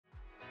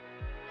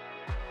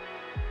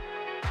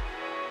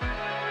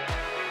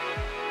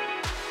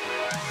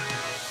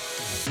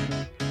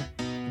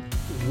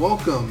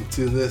welcome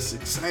to this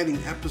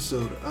exciting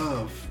episode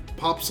of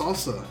Pop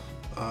Salsa.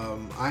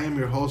 I am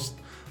your host,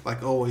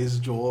 like always,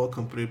 Joel,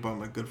 accompanied by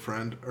my good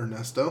friend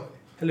Ernesto.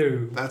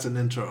 Hello. That's an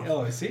intro.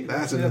 Oh, I see.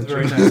 That's intro.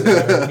 Very nice.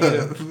 I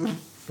need to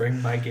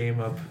bring my game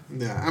up.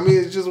 Yeah, I mean,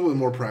 it's just with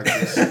more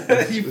practice.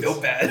 You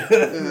feel bad.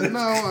 No,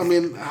 I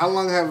mean, how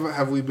long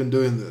have we been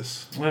doing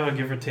this? Well,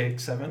 give or take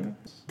 7.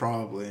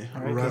 Probably.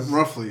 Right,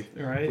 roughly.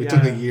 Right, we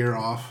took a year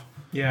off.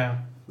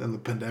 Yeah. Then the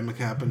pandemic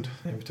happened.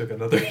 And we took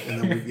another year.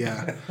 And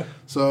then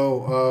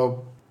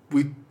So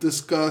we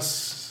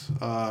discuss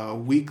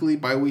weekly,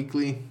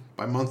 bi-weekly,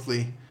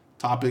 bi-monthly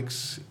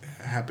topics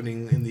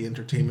happening in the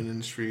entertainment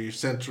industry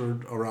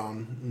centered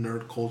around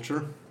nerd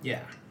culture.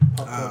 Yeah.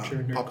 Pop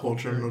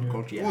culture, nerd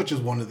culture, yeah. which is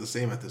one and the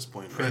same at this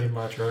point. Pretty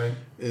much, right?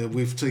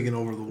 We've taken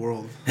over the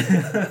world.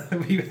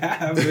 we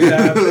have.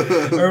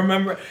 I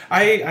remember,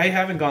 I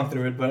haven't gone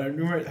through it, but I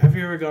remember, have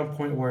you ever got a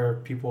point where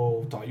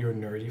people thought you were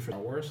nerdy for Star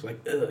Wars?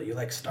 Like, you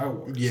like Star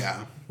Wars?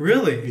 Yeah.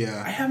 Really?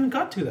 Yeah. I haven't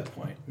got to that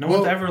point. No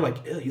one's ever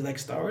like, you like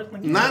Star Wars?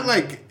 Like, not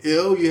like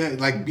ill, you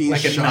had, like being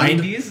like shunned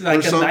a 90s? Like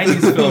a something.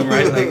 90s film,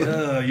 right?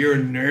 Like, you're a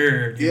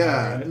nerd.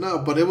 Yeah, right? no,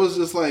 but it was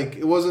just like,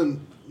 it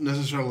wasn't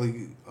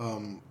necessarily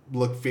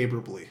looked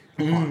favorably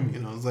upon,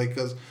 it's like,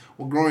 because,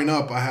 well, growing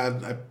up,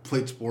 I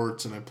played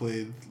sports, and I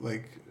played,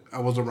 like, I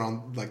was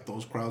around, like,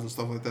 those crowds and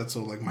stuff like that,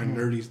 so, like, my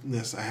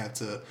nerdiness, I had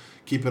to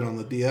keep it on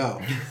the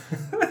DL.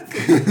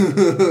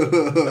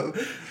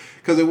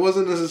 Because it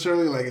wasn't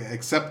necessarily, like,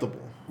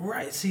 acceptable.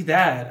 Right, see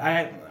that.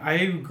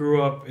 I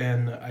grew up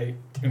in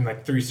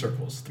like 3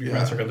 circles, 3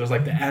 round circles. There's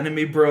like the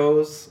anime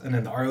bros, and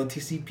then the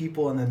ROTC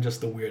people, and then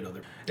just the weird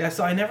other. Yeah,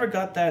 so I never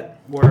got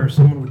that where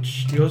someone would.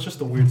 It was just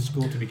a weird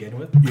school to begin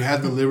with. You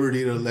had the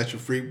liberty to let your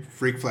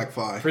freak flag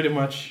fly. Pretty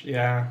much,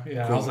 yeah. Cool.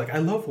 I was like, I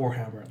love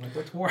Warhammer. I'm like,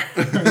 what's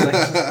Warhammer?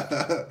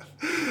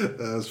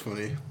 That was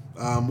funny.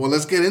 Well,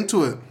 let's get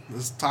into it.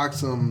 Let's talk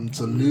some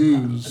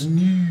news.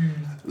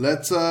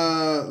 Let's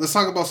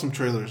talk about some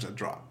trailers that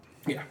dropped.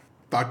 Yeah.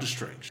 Doctor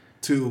Strange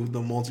 2, the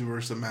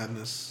Multiverse of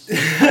Madness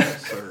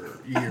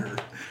year.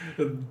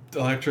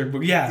 Electric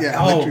Boogaloo.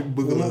 Yeah. Electric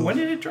Boogaloo. When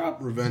did it drop?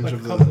 Revenge like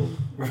of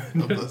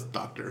the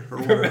Doctor.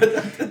 Or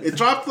it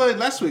dropped like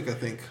last week, I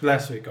think.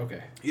 Last week,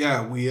 okay.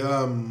 Yeah, we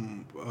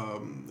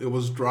it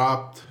was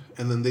dropped,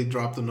 and then they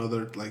dropped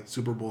another like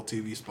Super Bowl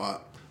TV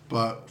spot.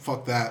 But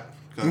fuck that,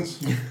 because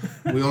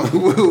we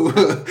only.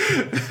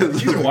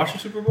 Did you even watch the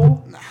Super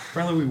Bowl? Nah.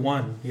 Apparently we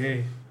won.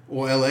 Yay.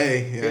 Well, LA,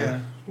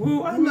 yeah.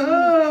 Woo, I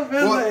love LA.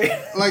 Well,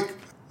 like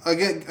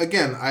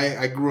again,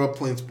 I grew up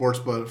playing sports,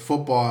 but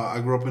football. I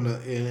grew up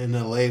in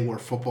LA where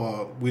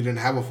football, we didn't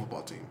have a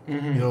football team.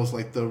 Mm-hmm. It was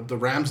like the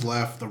Rams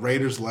left, the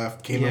Raiders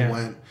left, came and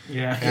went.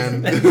 Yeah,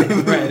 and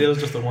right. It was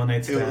just a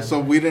one-night stand. So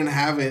we didn't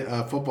have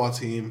a football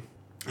team,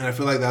 and I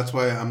feel like that's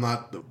why I'm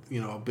not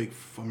a big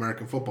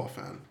American football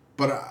fan.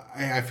 But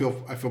I feel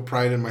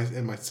pride in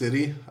my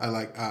city.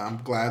 I'm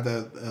glad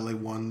that LA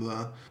won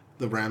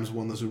the Rams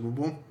won the Super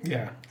Bowl.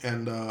 Yeah.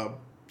 And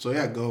so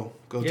yeah, go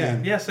yeah,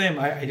 team. Yeah, same.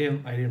 I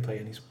didn't play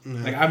any.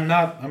 Like I'm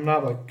not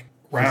like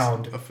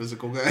round. A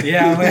physical guy.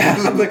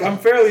 Yeah, I'm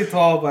fairly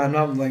tall, but I'm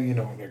not like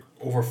like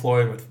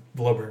overflowing with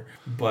blubber.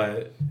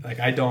 But like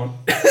I don't.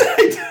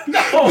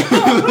 No.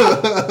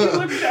 You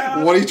look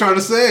down. What are you trying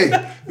to say?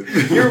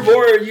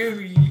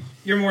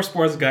 You're more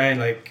sports guy.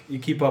 Like you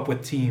keep up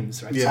with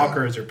teams, right? Yeah.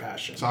 Soccer is your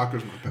passion.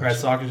 Soccer's my passion. Right,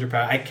 soccer's your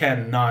passion. I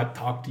cannot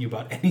talk to you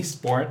about any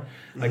sport.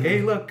 Like,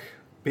 hey, look,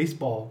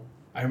 baseball.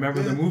 I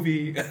remember the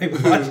movie I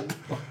watched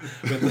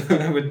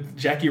with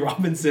Jackie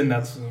Robinson.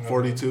 That's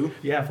 42.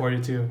 Yeah,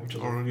 42. Which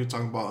is Or you're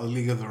talking about A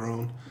League of Their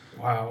Own.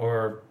 wow.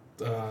 Or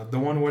the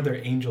one where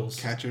they're angels.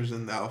 Catchers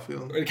in the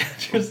outfield.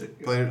 Catchers.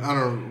 Players, I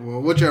don't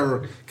know,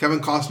 whichever. Kevin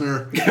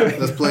Costner.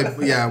 Let's play.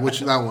 Yeah,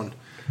 that one.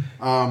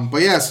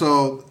 But yeah,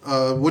 so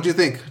what'd you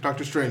think,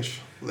 Doctor Strange?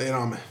 Lay it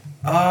on me.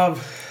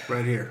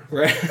 Right here.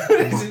 Right.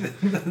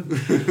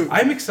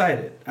 I'm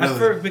excited.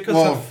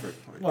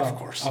 Really? Of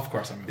course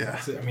I'm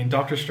excited. I mean,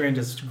 Doctor Strange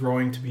is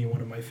growing to be one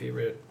of my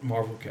favorite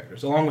Marvel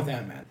characters, along with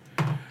Ant-Man.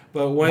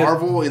 But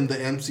Marvel in the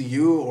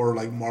MCU or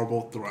like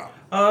Marvel throughout?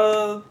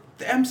 The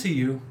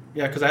MCU.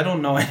 Yeah, because I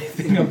don't know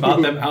anything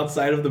about them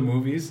outside of the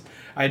movies.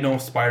 I know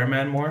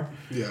Spider-Man more.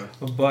 Yeah.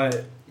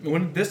 But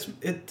when this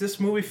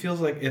movie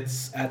feels like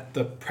it's at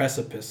the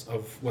precipice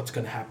of what's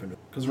going to happen.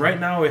 Because right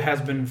now it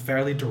has been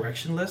fairly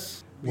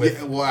directionless.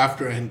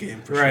 After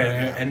Endgame, for right, sure.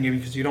 Yeah. Endgame,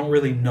 because you don't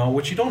really know,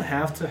 which you don't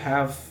have to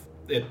have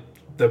it.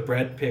 The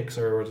bread picks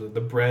or the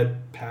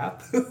bread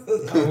path,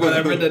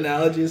 whatever the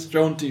analogy is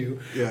thrown to you.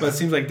 Yeah. But it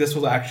seems like this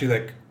will actually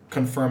like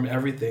confirm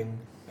everything,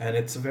 and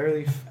it's a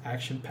very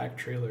action-packed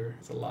trailer.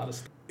 It's a lot of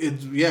stuff.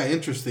 It's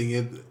interesting.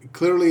 It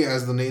clearly,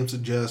 as the name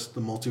suggests,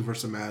 the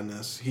Multiverse of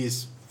Madness.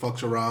 He's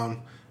fucks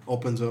around,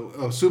 opens up.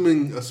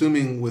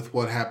 Assuming with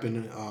what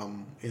happened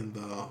in the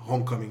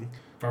Homecoming.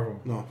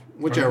 Marvel. No,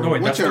 whichever.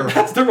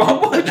 That's the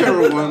wrong one.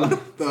 Whichever one.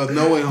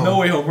 No Way Home. No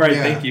Way Home. Right.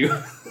 Yeah. Thank you.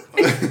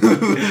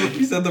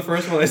 You said the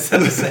first one. I said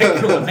the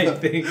second one. I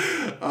think.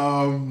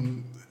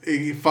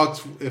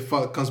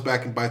 It comes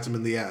back and bites him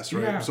in the ass,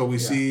 right? Yeah. So we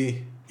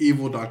see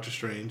evil Doctor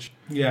Strange.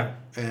 Yeah.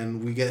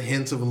 And we get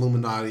hints of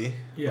Illuminati,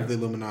 of the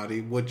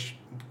Illuminati, which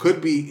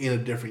could be in a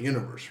different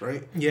universe,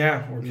 right?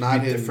 Yeah. Or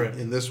not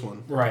in this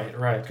one.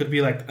 Right. Could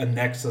be like a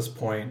nexus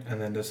point, and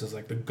then this is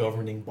like the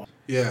governing body.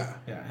 Yeah.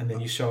 Yeah, and then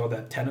you show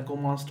that tentacle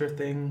monster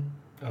thing.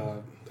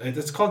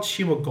 It's called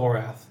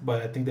Shimogorath,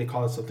 but I think they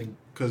call it something.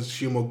 Because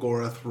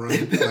Shimogorath rolls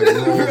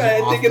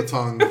off the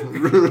tongue.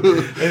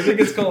 I think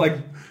it's called like,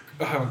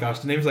 oh my gosh,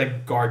 the name's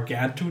like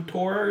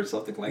Gargantutor or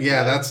something like that.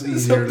 Yeah, that's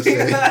easier to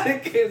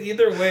say.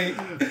 Either way.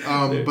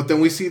 But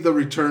then we see the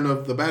return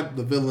of the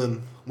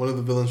villain, one of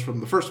the villains from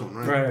the first one,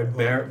 right? Right,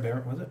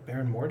 Baron, was it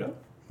Baron Mordo?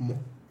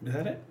 Is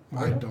that it?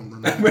 Mordo? I don't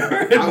remember.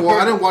 I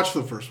didn't watch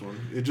the first one.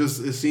 It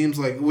seems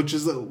like, which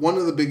is one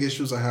of the big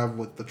issues I have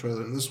with the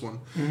trailer in this one,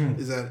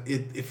 is that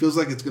it feels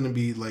like it's going to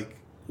be like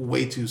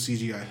way too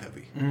CGI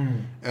heavy.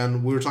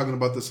 And we were talking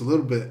about this a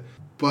little bit,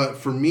 but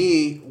for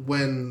me,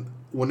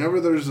 whenever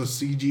there's a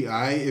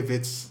CGI, if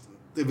it's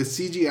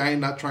CGI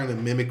not trying to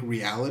mimic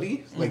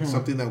reality, like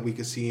something that we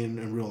could see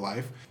in real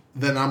life,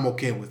 then I'm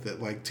okay with it.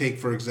 Like take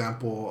for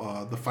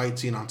example the fight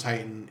scene on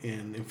Titan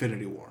in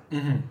Infinity War.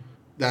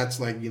 That's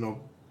like,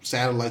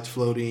 satellites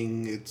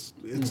floating, it's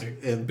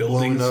and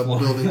buildings blowing up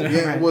buildings.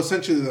 Yeah, right. Well,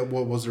 essentially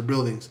what was their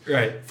buildings,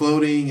 right?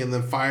 Floating, and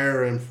then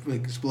fire and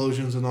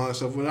explosions and all that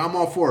stuff. I'm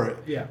all for it.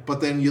 Yeah. But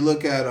then you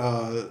look at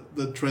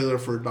the trailer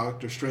for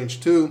Doctor Strange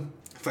 2.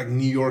 It's like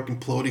New York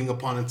imploding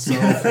upon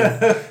itself,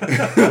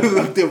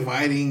 and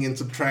dividing and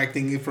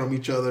subtracting it from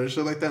each other,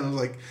 shit like that. And I was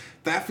like,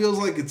 that feels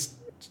like it's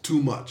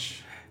too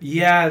much.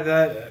 Yeah,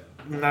 that.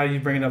 Now you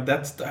bring it up.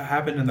 That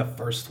happened in the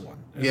first one.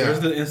 Yeah.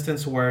 There's the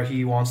instance where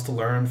he wants to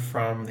learn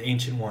from the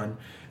Ancient One,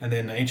 and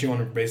then the Ancient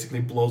One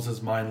basically blows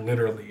his mind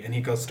literally, and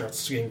he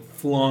starts getting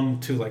flung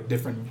to like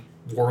different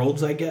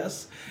worlds, I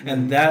guess.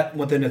 And that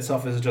within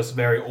itself is just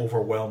very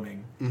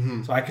overwhelming.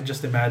 So I could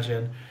just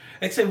imagine.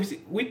 Except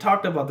we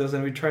talked about this,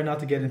 and we try not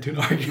to get into an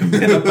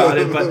argument about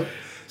it. But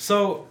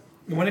so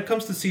when it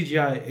comes to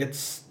CGI,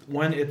 it's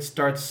when it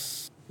starts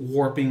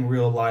warping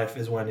real life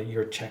is when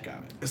you're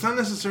checkout. It's not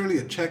necessarily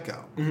a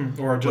checkout,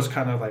 or just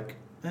kind of like,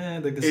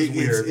 this is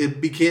weird.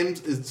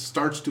 It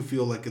starts to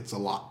feel like it's a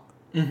lot.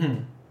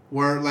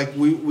 Where like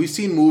we've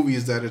seen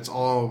movies that it's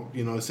all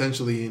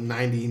essentially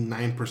 99%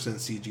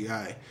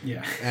 CGI.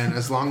 Yeah. And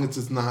as long as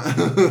it's not,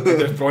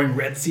 they're throwing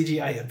red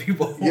CGI at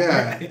people.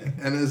 Yeah. Right?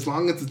 And as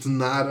long as it's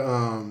not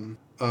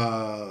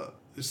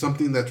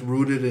something that's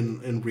rooted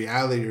in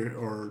reality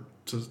or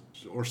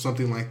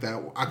something like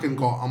that,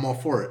 I'm all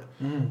for it.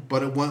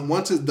 But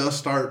once it does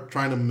start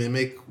trying to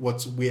mimic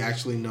what we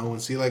actually know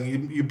and see, like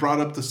you brought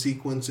up the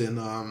sequence in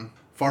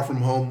Far From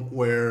Home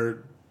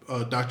where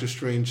Doctor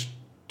Strange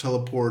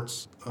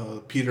teleports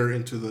Peter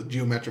into the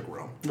geometric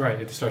realm.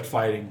 Right, it starts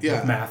fighting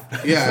with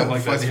math. Yeah,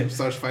 like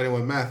starts fighting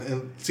with math.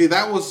 And see,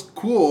 that was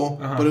cool,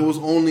 but it was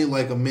only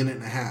like a minute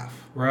and a half.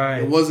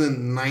 Right. It wasn't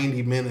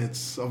 90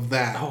 minutes of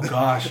that. Oh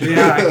gosh.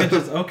 Yeah, I could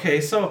just okay,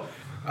 so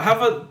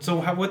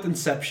how with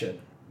Inception?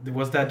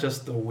 Was that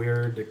just a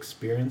weird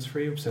experience for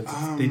you since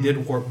they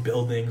did warp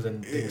buildings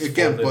and things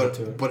again,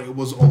 but it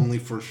was only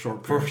for a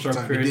short period of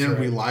time. It didn't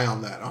rely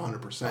on that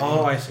 100%.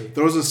 Oh, I see.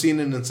 There was a scene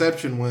in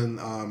Inception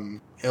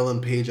when Ellen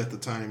Page at the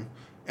time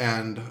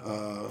and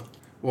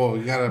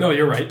you gotta. No,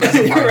 you're right.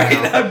 You're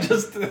right. I'm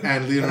just.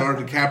 And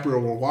Leonardo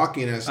DiCaprio were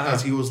walking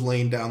as he was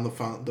laying down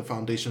the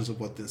foundations of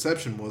what the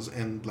Inception was,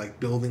 and like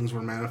buildings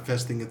were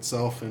manifesting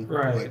itself, and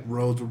like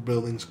roads were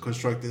buildings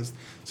constructing.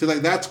 So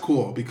like that's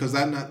cool because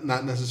that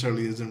not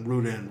necessarily isn't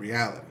rooted in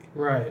reality.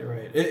 Right.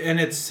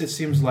 It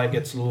seems like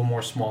it's a little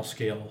more small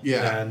scale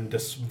than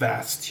this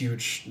vast,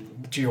 huge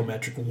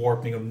geometric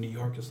warping of New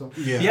York and stuff.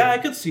 Yeah, I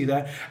could see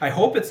that. I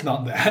hope it's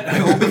not that. I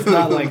hope it's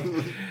not like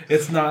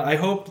it's not. I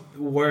hope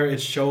where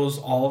it shows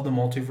all of the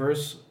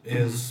multiverse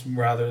is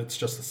rather it's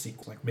just a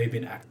sequel, like maybe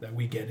an act that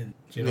we get in,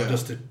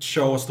 just to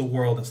show us the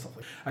world and stuff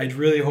like that. I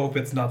really hope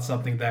it's not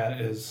something that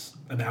is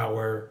an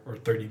hour or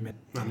 30 minutes.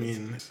 I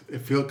mean,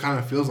 it kind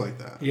of feels like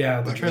that.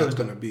 Yeah, the like trailer's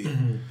going to be.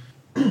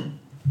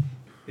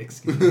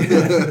 Excuse me.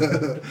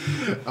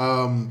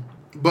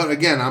 But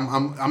again,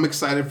 I'm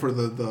excited for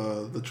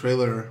the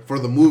trailer for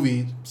the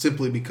movie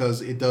simply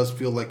because it does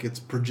feel like it's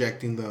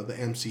projecting the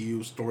MCU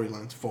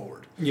storylines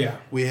forward. Yeah,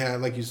 we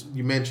had like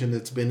you mentioned,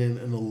 it's been in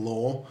a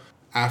lull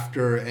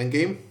after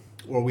Endgame,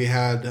 where we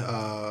had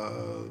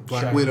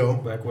Black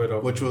Widow,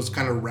 which was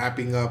kind of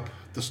wrapping up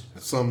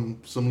some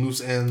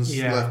loose ends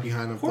left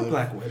behind. Poor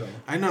Black Widow.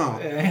 I know.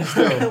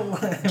 Still,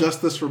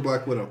 justice for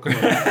Black Widow. Come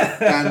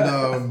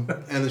on.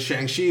 And the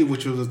Shang-Chi,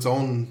 which was its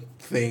own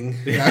thing.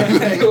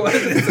 Right.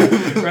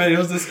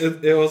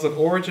 It was an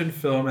origin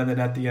film, and then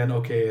at the end,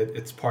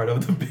 it's part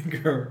of the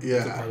bigger.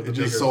 Yeah. It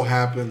just so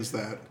happens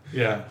that.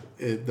 Yeah.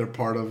 They're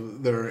part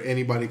of.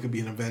 Anybody could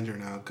be an Avenger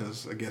now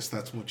because I guess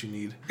that's what you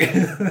need.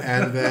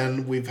 And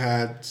then we've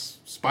had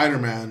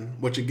Spider-Man,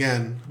 which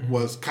again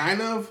was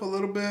kind of a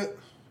little bit.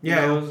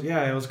 Yeah,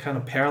 it was kind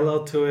of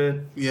parallel to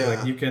it. Yeah,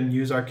 like you can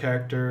use our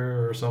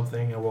character or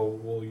something, and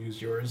we'll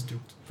use yours to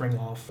bring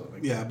off.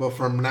 But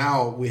from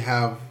now we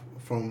have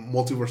from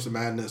Multiverse of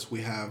Madness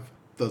we have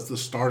the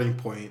starting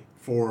point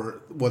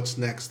for what's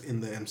next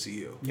in the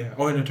MCU. Yeah.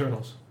 Oh, and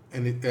Eternals.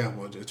 And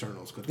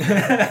Eternals could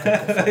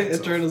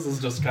Eternals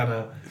is just kind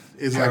of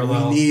it's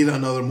parallel. Like we need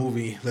another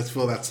movie. Let's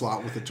fill that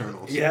slot with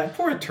Eternals. Yeah,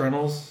 poor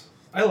Eternals.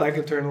 I like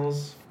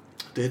Eternals.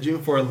 Did you?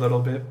 For a little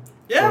bit.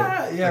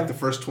 Yeah, yeah. Like the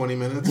first 20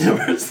 minutes?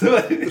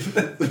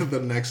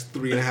 The next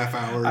 3.5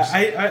 hours?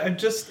 I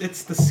just,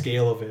 it's the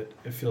scale of it.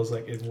 It feels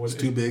like it's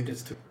too big?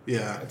 It's too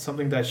Yeah. It's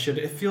something that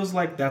it feels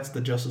like that's the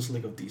Justice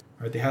League of DC.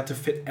 Right? They had to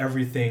fit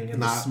everything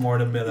in the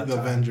smart amount of time.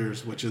 The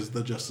Avengers, which is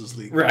the Justice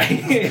League. Right.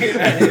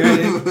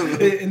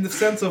 In the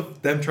sense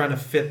of them trying to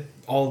fit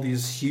all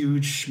these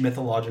huge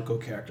mythological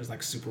characters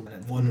like Superman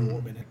and Wonder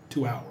Woman in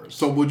 2 hours.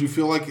 So would you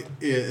feel like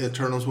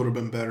Eternals would have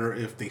been better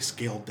if they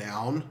scaled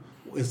down?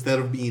 Instead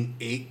of being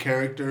 8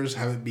 characters,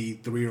 have it be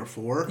 3 or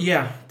 4?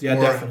 Yeah,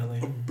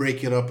 definitely.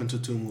 Break it up into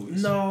 2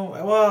 movies. No,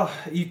 well,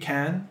 you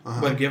can,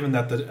 but given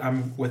that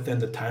I'm within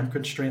the time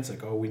constraints,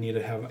 like, we need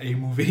to have a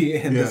movie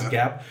in this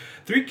gap.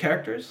 3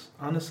 characters,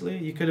 honestly,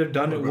 you could have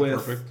done it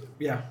with. Perfect.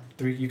 Yeah,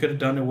 3. You could have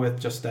done it with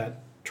just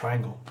that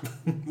triangle.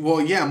 Well,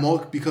 yeah,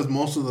 because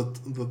most of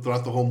the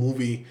throughout the whole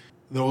movie,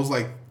 there was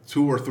like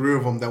 2 or 3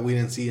 of them that we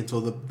didn't see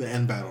until the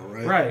end battle,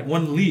 right? Right.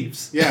 One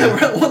leaves.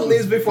 Yeah. One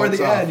leaves before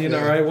the end,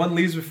 right? One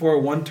leaves before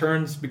one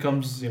turns,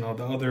 becomes, the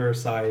other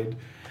side.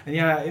 And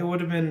yeah, it would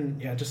have been,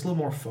 just a little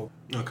more focused.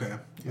 Okay.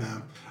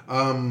 Yeah.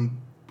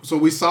 So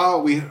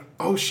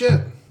oh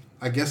shit.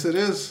 I guess it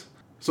is.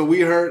 So we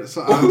heard, I'm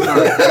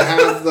sorry, I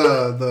have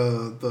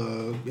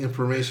the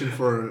information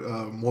for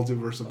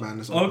Multiverse of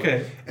Madness.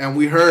 Okay. And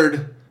we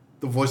heard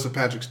the voice of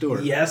Patrick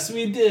Stewart. Yes,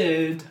 we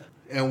did.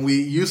 And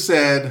you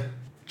said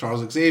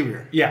Charles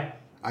Xavier. Yeah.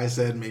 I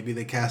said maybe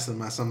they cast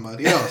him as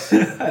somebody else.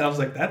 And I was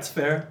like, that's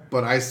fair.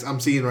 But I'm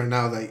seeing right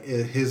now that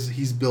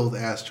he's billed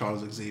as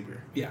Charles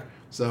Xavier. Yeah.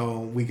 So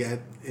we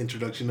get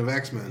introduction of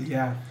X-Men.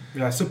 Yeah.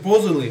 Yeah.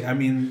 Supposedly, I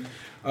mean,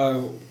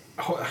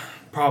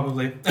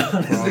 probably.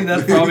 Honestly,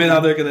 that's probably how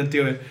they're gonna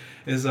do it.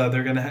 Is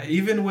they're gonna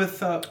even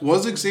with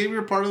was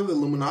Xavier part of the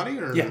Illuminati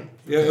or yeah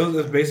it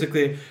was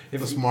basically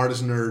the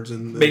smartest nerds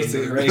in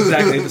basically right,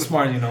 exactly the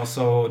smart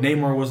so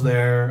Namor was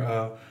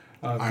there,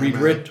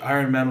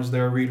 Iron Man was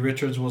there, Reed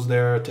Richards was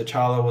there,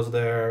 T'Challa was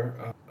there,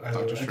 I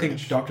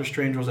think Doctor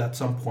Strange was at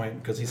some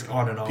point because he's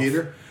on and off.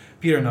 Peter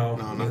no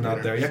he's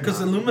not there. Yeah,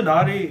 because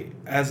Illuminati,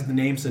 as the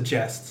name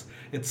suggests,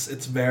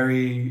 it's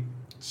very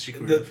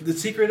secretive. The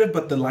secretive,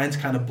 but the lines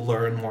kind of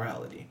blur in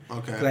morality.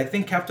 Okay. But I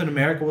think Captain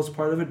America was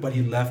part of it, but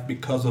he left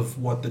because of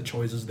what the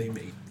choices they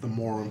made. The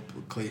moral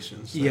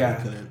implications.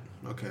 Yeah.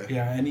 Okay.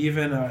 Yeah, and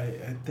even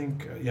I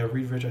think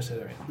Reed Richards, I said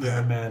it right. Yeah.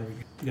 Iron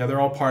Man. Yeah,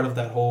 they're all part of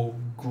that whole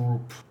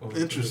group.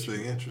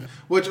 Interesting.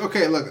 Which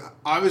look,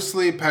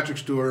 obviously Patrick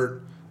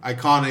Stewart,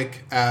 iconic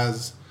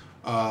as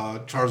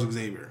Charles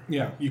Xavier.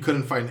 Yeah. You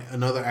couldn't find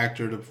another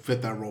actor to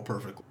fit that role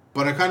perfectly.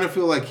 But I kind of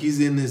feel like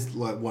he's in his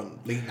late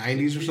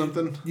 90s or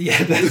something.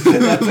 Yeah, that's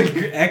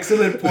an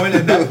excellent point,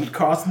 and that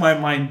crossed my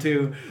mind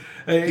too.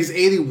 He's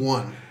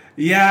 81.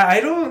 Yeah, I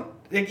don't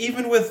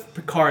even with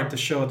Picard, the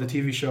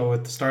TV show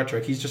with Star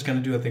Trek, he's just gonna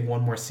do one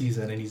more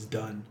season and he's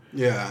done.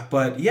 Yeah.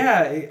 But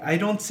yeah, I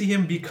don't see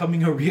him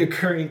becoming a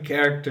reoccurring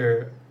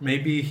character.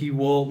 Maybe he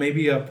will.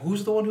 Maybe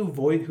who's the one who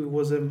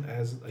was him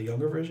as a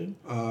younger version?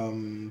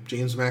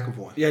 James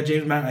McAvoy. Yeah,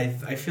 James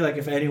McAvoy. I feel like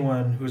if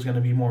anyone who's going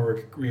to be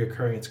more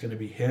reoccurring, it's going to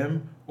be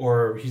him,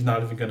 or he's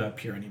not even going to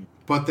appear anymore.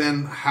 But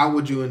then, how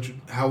would you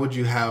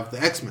have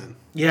the X-Men?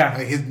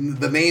 Yeah,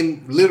 the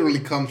name literally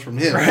comes from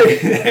him. Right.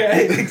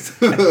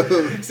 So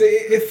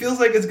it feels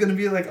like it's going to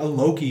be like a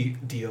Loki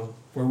deal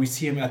where we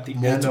see him at the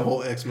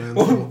multiple end. X-Men.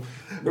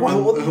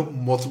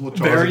 Multiple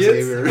Charles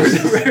Xavier.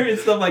 Variant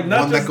stuff like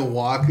not one just, that can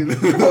walk.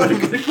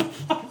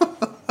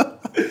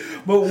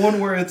 But one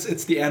where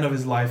it's the end of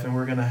his life and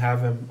we're gonna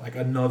have him like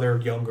another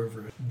younger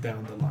version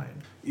down the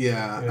line.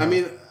 Yeah. I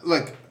mean,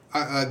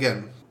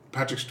 again,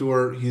 Patrick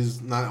Stewart,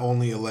 he's not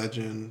only a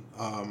legend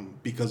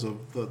because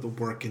of the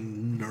work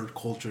in nerd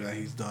culture that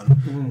he's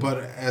done, but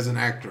as an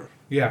actor.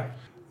 Yeah.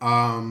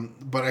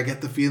 But I get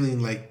the feeling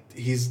like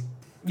he's.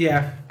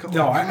 Yeah.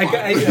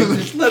 I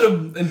just let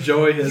him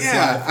enjoy his life.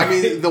 Yeah. I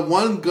mean, the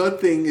one good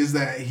thing is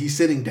that he's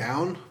sitting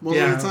down most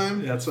of the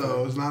time. Yeah,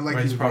 so it's not like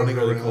he's probably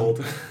running really around.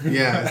 cold.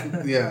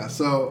 Yeah.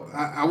 So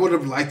I would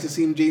have liked to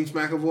see James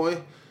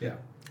McAvoy. Yeah.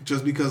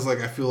 Just because,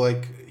 I feel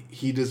like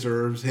he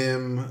deserves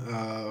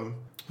him.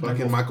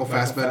 Michael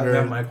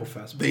Fassbender. Michael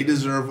Fassbender. They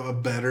deserve a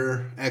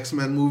better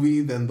X-Men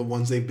movie than the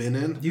ones they've been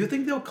in. Do you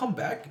think they'll come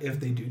back if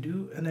they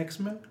do an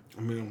X-Men?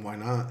 I mean, why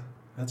not?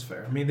 That's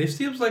fair. I mean, it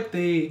seems like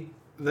they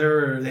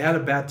had a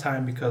bad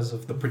time because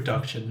of the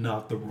production,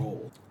 not the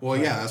role. Well,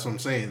 yeah, that's what I'm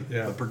saying.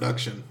 Yeah. The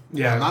production.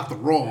 Yeah. Not the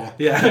role.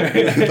 Yeah.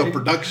 The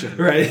production.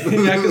 Right.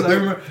 Yeah, because I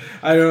remember,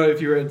 I don't know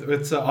if you read,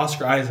 it's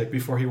Oscar Isaac,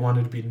 before he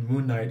wanted to be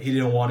Moon Knight, he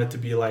didn't want it to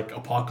be like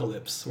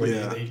Apocalypse,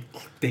 where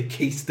they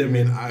cased him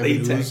in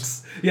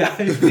latex. Yeah.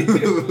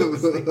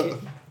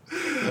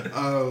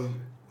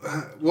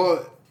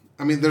 Well,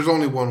 I mean, there's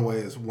only one way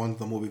is once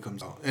the movie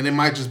comes out. And it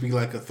might just be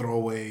like a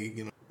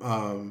throwaway,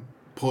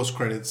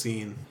 post-credit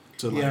scene.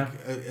 to like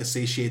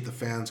satiate the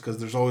fans, because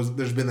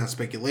there's been that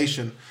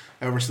speculation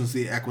ever since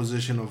the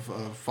acquisition of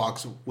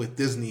Fox with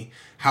Disney.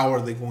 How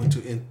are they going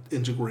to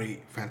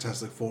integrate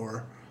Fantastic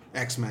Four,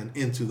 X-Men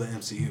into the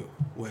MCU?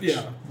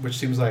 Which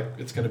seems like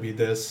it's going to be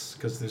this,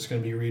 because there's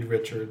going to be Reed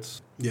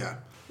Richards. Yeah,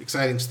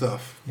 exciting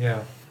stuff.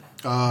 Yeah.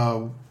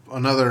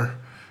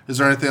 Is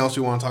there anything else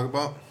you want to talk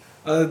about?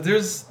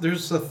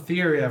 There's a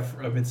theory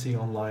I've been seeing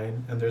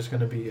online, and there's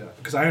going to be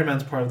because Iron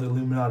Man's part of the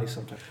Illuminati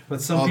sometimes,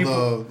 but some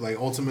people the like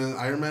Ultimate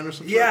Iron Man or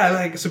something. Yeah,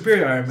 like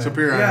Superior Iron Man.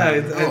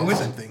 Iron Man.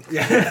 Same thing.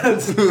 Yeah,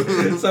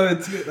 so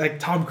it's like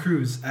Tom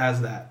Cruise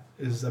as that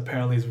is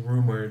apparently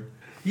rumored.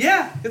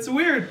 Yeah, it's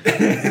weird.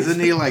 Isn't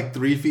he like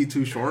 3 feet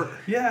too short?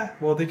 Yeah,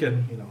 well they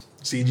can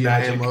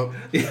CGI him up.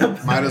 Yeah,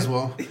 might as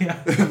well.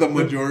 Yeah, the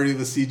majority of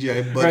the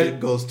CGI budget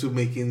goes to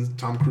making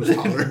Tom Cruise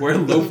taller. Wear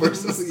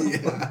loafers.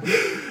 Yeah.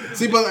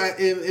 See, but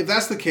if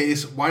that's the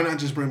case, why not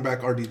just bring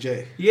back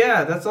RDJ?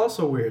 Yeah, that's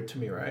also weird to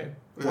me, right?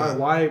 Yeah.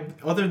 Why?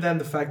 Other than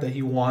the fact that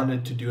he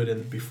wanted to do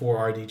it before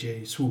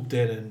RDJ swooped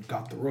in and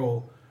got the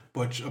role.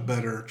 But a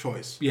better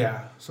choice.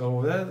 Yeah,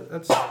 so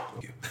that's.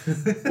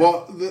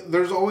 Well,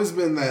 there's always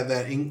been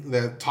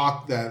that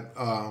talk that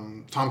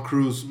Tom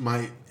Cruise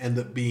might end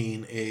up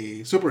being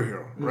a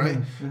superhero, right?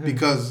 Mm-hmm.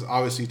 Because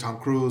obviously Tom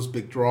Cruise,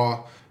 big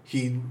draw,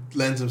 he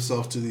lends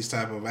himself to these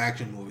type of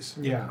action movies.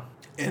 Yeah.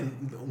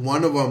 And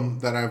one of them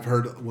that I've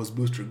heard was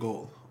Booster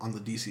Gold on the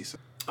DC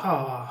side.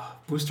 Ah,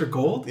 Booster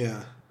Gold?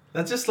 Yeah.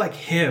 That's just like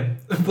him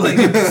playing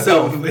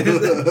himself.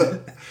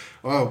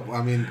 Well,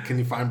 I mean, can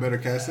you find better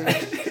casting?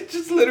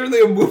 Just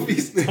literally a movie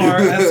star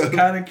as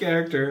kind of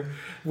character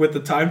with the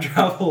time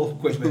travel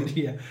equipment.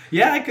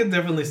 Yeah, I could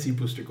definitely see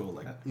Booster Gold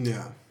like that.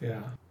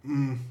 Yeah.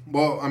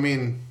 Well, I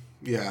mean,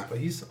 yeah. But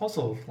he's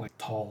also like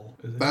tall.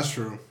 That's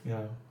true.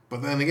 Yeah.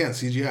 But then again,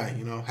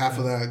 CGI. Half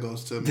of that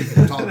goes to making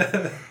him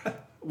taller.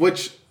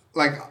 Which,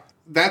 like,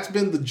 that's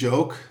been the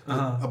joke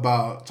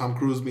about Tom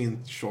Cruise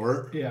being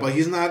short. Yeah. But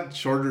he's not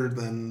shorter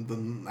than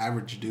the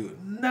average dude.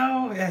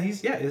 No,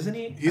 isn't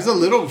he? He's a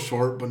little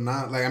short, but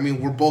not like, I mean,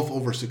 we're both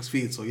over 6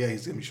 feet, so yeah,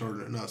 he's gonna be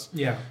shorter than us.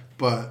 Yeah.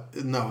 But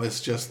no, it's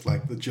just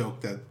like the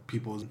joke that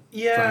people.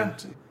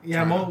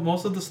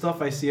 Most of the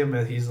stuff I see him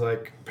at, he's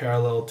like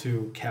parallel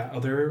to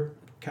other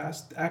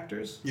cast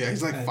actors. Yeah,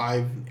 he's like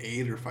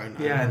 5'8" or 5'9".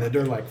 Yeah, and then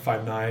they're like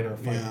 5'9" or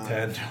 5'10".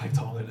 They're like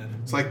taller than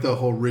him. It's like the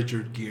whole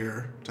Richard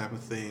Gere type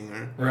of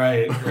thing,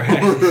 Right.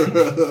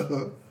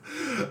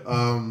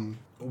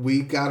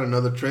 We got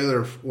another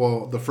trailer.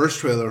 Well, the first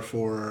trailer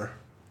for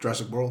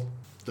Jurassic World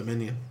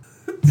Dominion.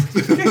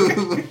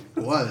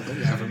 What?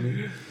 Don't laugh at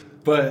me.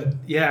 But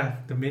yeah,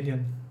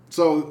 Dominion.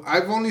 So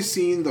I've only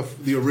seen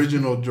the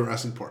original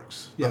Jurassic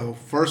Parks. Yeah. The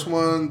first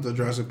one, the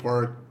Jurassic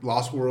Park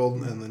Lost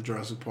World, and then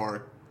Jurassic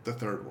Park, the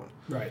third one.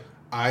 Right.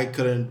 I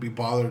couldn't be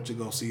bothered to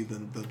go see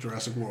the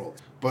Jurassic World.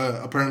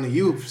 But apparently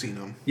you've seen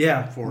them.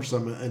 Yeah. For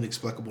some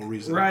inexplicable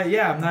reason. Right,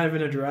 yeah. I'm not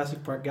even a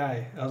Jurassic Park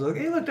guy. I was like,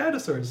 hey, look,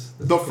 dinosaurs.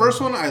 The first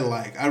one I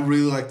like. I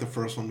really like the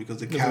first one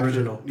because it captured...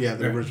 original. Yeah,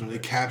 the original.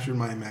 It captured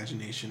my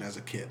imagination as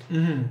a kid.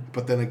 Mm-hmm.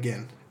 But then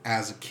again,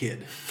 as a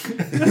kid.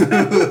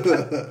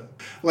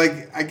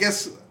 Like, I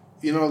guess,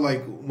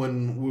 like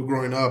when we were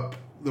growing up,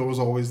 there was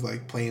always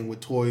like playing with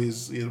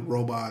toys,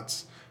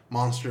 robots,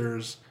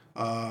 monsters,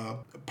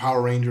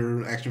 Power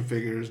Ranger action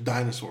figures,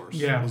 dinosaurs.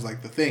 Yeah. It was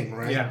like the thing,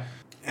 right? Yeah.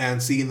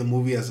 And seeing the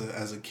movie as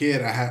a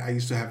kid, I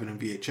used to have it in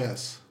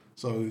VHS.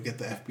 So you get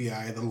the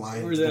FBI, the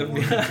lines,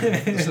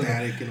 the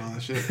static, and all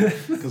that shit.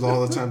 Because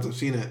all the times I've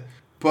seen it.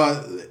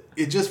 But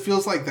it just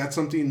feels like that's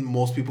something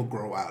most people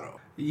grow out of.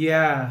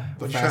 Yeah.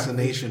 The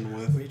fascination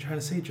with... What are you trying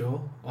to say,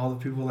 Joel? All the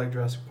people like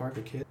Jurassic Park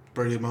are kids?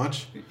 Pretty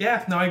much.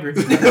 Yeah, no, I agree.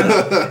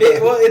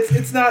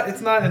 It's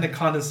not in a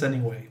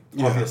condescending way,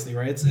 obviously,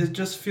 right? It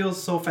just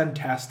feels so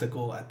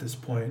fantastical at this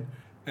point.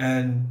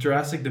 And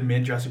Jurassic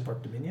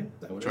Park Dominion?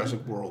 Is that what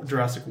Jurassic World.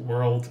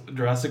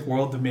 Jurassic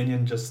World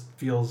Dominion just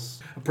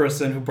feels a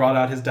person who brought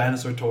out his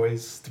dinosaur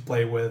toys to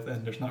play with,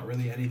 and there's not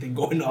really anything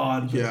going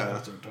on with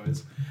dinosaur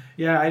toys.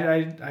 Yeah,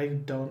 I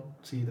don't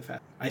see the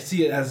fact. I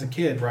see it as a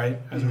kid, right?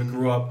 As we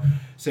grew up,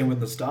 same with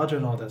nostalgia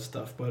and all that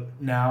stuff. But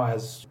now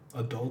as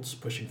adults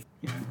pushing...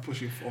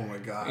 Oh my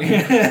God.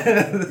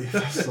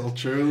 Yeah, so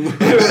true.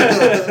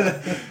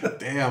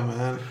 Damn,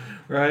 man.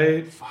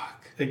 Right? Fuck.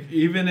 Like,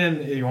 even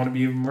you want to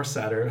be even more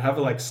sadder, have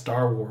like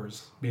Star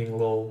Wars being a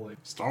little like...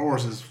 Star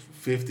Wars is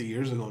 50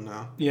 years ago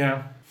now.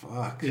 Yeah.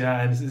 Fuck.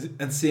 Yeah,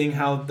 and seeing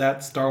how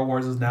that Star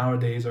Wars is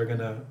nowadays are going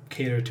to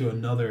cater to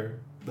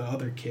the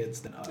other kids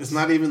than us. It's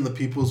not even the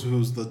people's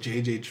who's the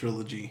JJ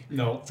trilogy.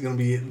 No. It's going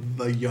to be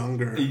the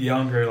younger.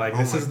 Like,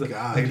 this is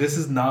God. Like, this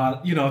is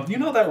not, you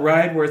know that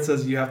ride where it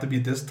says you have to be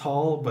this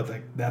tall, but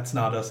like that's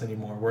not us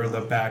anymore. We're in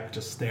the back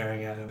just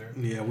staring at it.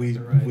 Yeah,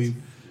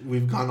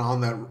 we've gotten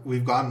on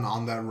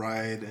that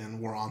ride, and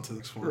we're on to the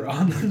next one. We're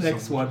on the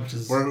next one, which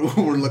is we're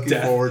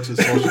looking forward to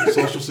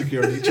social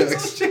security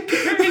checks.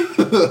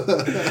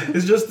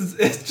 It's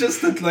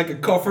just like a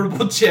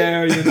comfortable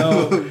chair,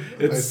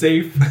 It's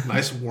safe.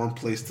 Nice warm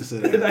place to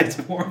sit at. Nice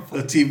warm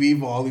place. The TV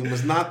volume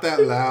was not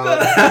that loud.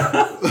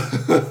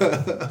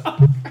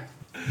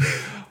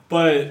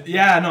 But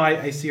yeah, no,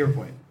 I see your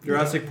point.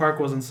 Jurassic Park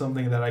wasn't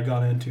something that I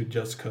got into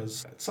just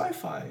because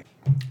sci-fi.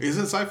 Is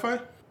it sci-fi?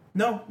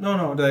 No.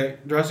 The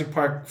Jurassic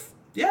Park,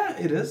 yeah,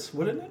 it is.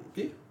 Wouldn't it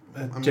be?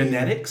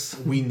 Genetics?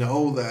 We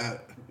know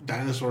that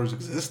dinosaurs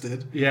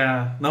existed.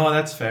 Yeah, no,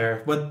 that's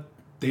fair. But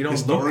they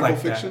don't look like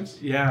fictions?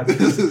 That. Yeah.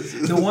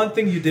 The one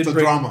thing you did it's a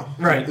drama.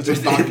 Right. It's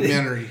a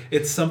documentary.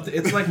 It's something.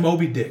 It's like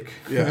Moby Dick.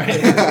 Yeah.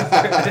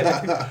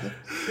 Right?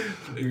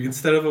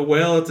 Instead of a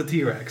whale, it's a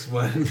T-Rex.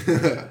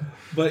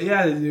 But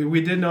yeah, we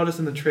did notice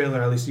in the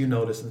trailer, at least you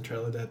noticed in the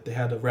trailer, that they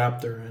had a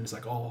raptor and it's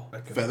like all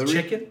like a feathery?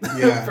 Chicken.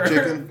 Yeah,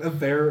 chicken. A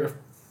bear,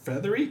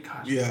 feathery?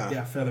 Gosh. Yeah.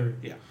 Yeah, feathery,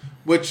 yeah.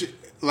 Which,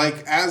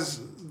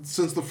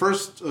 since the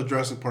first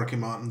Jurassic Park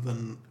came out in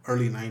the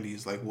early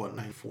 90s,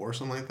 94 or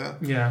something like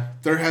that? Yeah.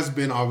 There has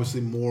been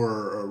obviously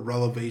more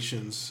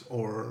revelations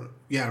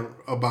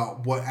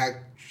about what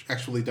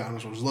actually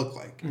dinosaurs look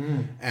like.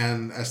 Mm.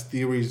 And as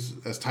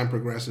time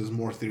progresses,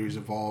 more theories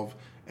evolve.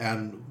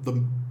 And the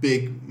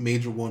big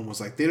major one was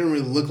they didn't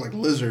really look like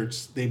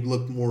lizards. They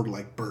looked more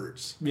like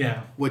birds.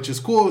 Yeah. Which is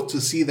cool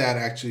to see that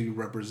actually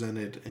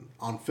represented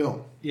on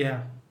film.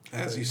 Yeah.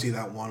 As you see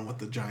that one with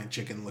the giant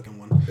chicken looking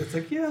one. It's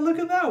like, yeah, look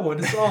at that one.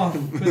 It's all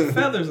with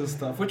feathers and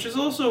stuff. Which is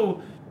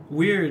also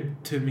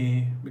weird to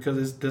me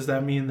because does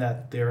that mean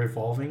that they're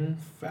evolving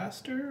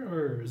faster?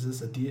 Or is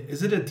this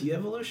is it a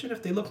de-evolution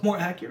if they look more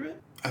accurate?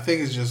 I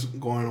think it's just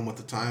going on with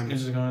the times.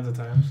 It's just going with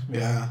the times.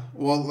 Yeah.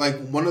 Well,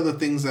 one of the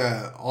things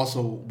that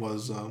also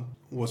was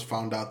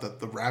found out that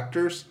the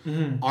raptors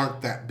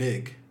aren't that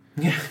big.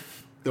 Yeah.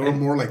 They were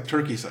more like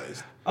turkey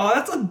sized. Oh,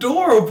 that's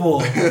adorable.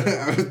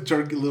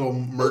 Turkey, little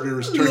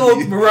murderous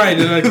turkey. Right,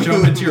 and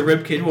jump into your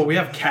rib cage. Well, we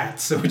have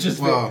cats, so we just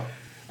well,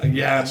 but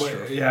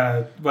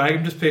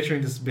I'm just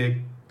picturing this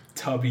big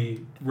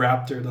tubby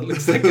raptor that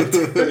looks like a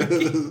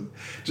turkey.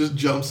 Just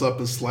jumps up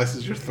and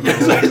slices your throat.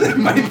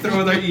 My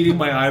throat, they're eating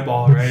my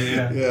eyeball, right?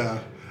 Yeah. Yeah.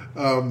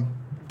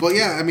 But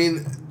yeah, I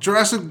mean,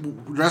 Jurassic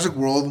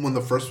World, when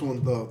the first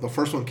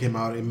one came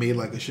out, it made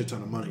a shit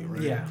ton of money,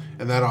 right? Yeah.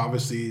 And that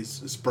obviously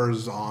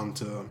spurs on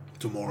to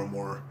more and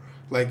more.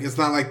 It's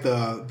not like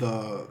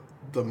the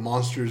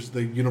monsters,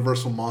 the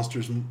Universal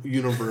Monsters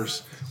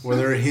universe, where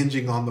they're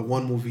hinging on the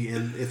one movie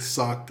and it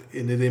sucked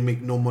and it didn't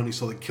make no money,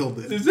 so they killed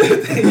it.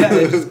 Yeah,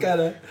 it just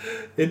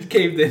it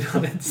caved in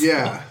on itself.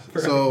 Yeah.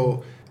 Right.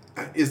 So,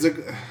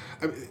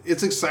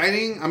 it's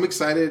exciting. I'm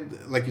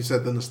excited, like you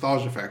said, the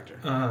nostalgia factor,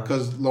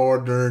 because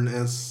Laura Dern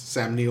and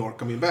Sam Neill are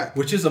coming back,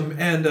 and Jeff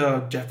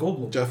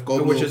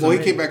Goldblum.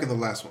 He came back in the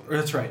last one.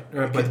 That's right.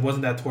 But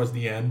wasn't that towards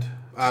the end?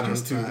 I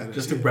don't know.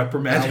 Just to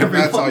reprimand everyone.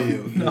 That's all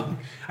you. No,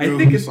 I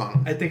think it's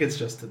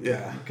just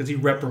because he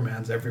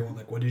reprimands everyone.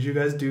 Like, what did you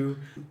guys do?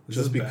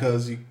 Just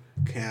because you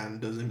can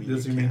doesn't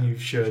mean you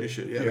should. You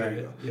should. Yeah, there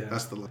you go. Yeah.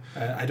 That's the line.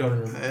 I don't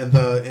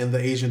remember. And the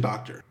Asian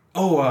doctor.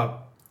 Oh,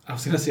 I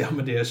was gonna say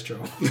Amadeus Cho.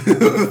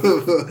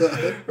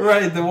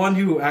 Right, the one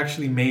who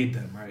actually made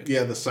them, right?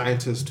 Yeah, the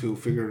scientist who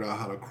figured out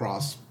how to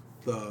cross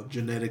the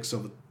genetics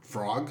of a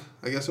frog,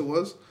 I guess it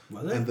was.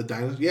 Was it? And the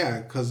dinosaurs,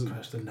 yeah, because the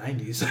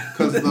 90s.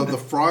 Because the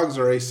frogs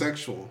are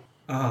asexual,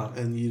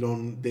 and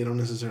they don't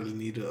necessarily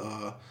need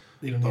a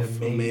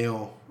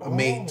mate.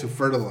 mate to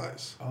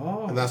fertilize.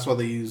 Oh, and that's why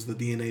they use the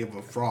DNA of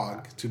a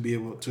frog to be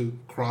able to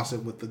cross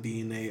it with the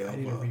DNA of. I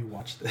need to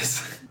rewatch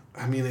this.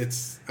 I mean,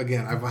 it's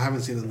again, I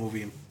haven't seen the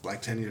movie in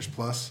 10 years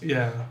plus.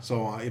 Yeah.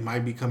 So it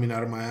might be coming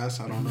out of my ass.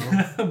 I don't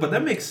know. But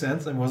that makes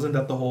sense. And wasn't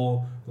that the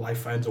whole life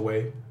finds a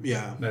way?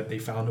 Yeah. That they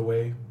found a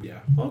way. Yeah.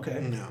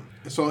 Okay. Yeah.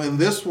 So in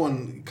this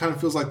one, it kind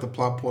of feels like the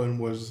plot point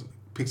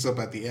picks up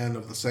at the end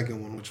of the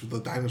second one, which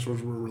the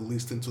dinosaurs were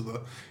released into the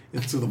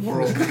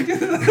world,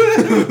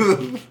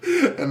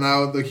 and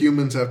now the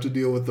humans have to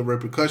deal with the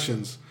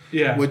repercussions.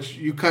 Yeah. Which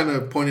you kind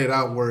of pointed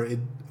out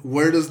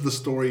where does the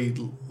story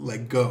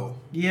go?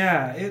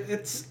 Yeah,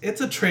 it's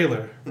a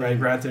trailer, right?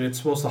 Granted, it's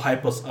supposed to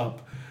hype us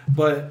up,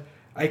 but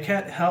I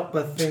can't help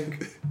but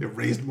think it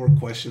raised more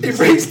questions.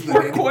 Because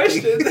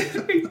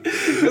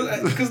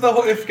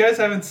if you guys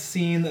haven't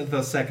seen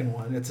the second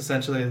one, it's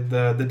essentially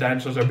the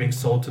dinosaurs are being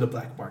sold to the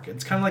black market.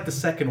 It's kind of like the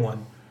second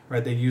one,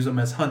 right? They use them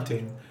as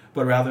hunting,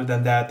 but rather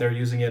than that, they're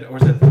using it. Or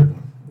is it the third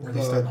one? Where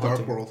they start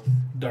hunting?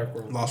 Dark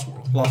World. Lost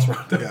World.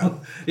 Yeah.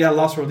 Yeah,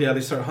 Lost World. Yeah,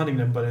 they start hunting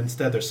them, but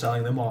instead they're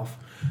selling them off.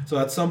 So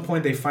at some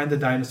point they find the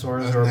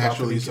dinosaurs. As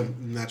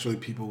naturally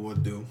people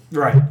would do.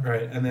 Right,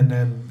 and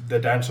then the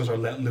dinosaurs are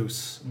let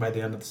loose by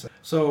the end of the set.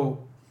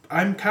 So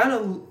I'm kind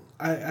of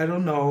I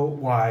don't know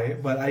why,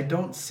 but I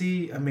don't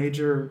see a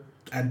major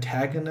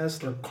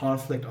antagonist or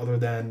conflict other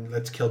than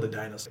let's kill the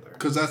dinosaur.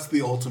 Because that's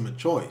the ultimate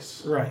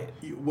choice. Right.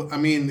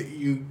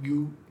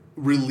 You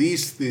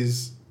release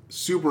these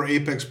super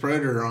apex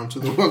predator onto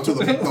the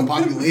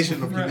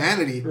population of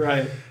humanity.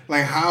 Right.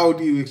 How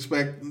do you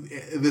expect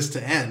this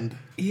to end?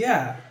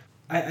 Yeah.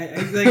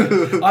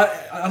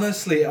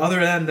 Honestly, other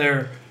than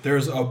they're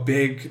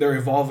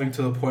evolving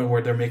to the point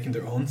where they're making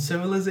their own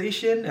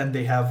civilization and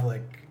they have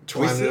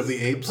choices. Planet of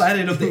the Apes.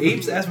 Planet of the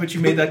Apes. That's what you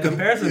made that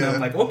comparison. Yeah.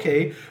 I'm like,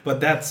 okay, but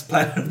that's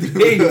Planet of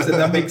the Apes, and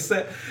that makes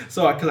sense.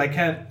 So, because I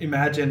can't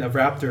imagine a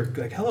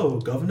raptor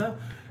hello, governor.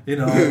 You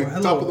know,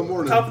 hello, Top of the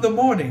morning. Top of the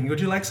morning. Would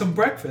you like some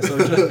breakfast? Or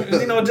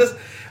just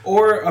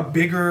or a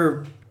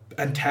bigger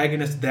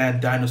antagonist than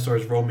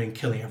dinosaurs roaming,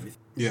 killing everything.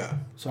 Yeah.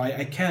 So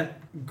I can't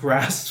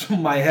grasp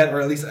my head,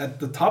 or at least at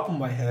the top of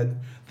my head,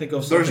 think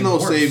of something There's no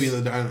worse. saving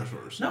the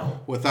dinosaurs. No.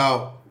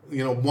 Without,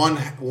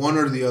 one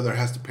or the other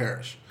has to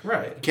perish.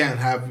 Right. You can't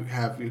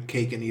have your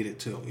cake and eat it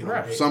too. You know,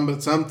 Right.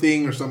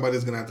 something or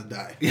somebody's gonna have to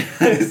die.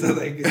 So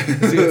like,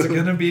 is it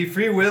gonna be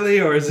Free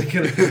Willy, or is it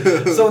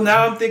gonna? So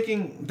now I'm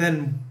thinking,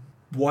 then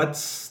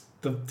what's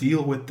the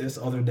deal with this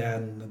other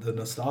than the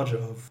nostalgia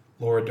of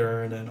Laura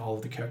Dern and all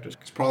of the characters?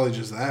 It's probably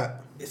just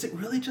that. Is it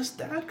really just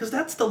that? Because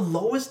that's the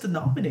lowest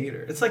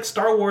denominator. It's like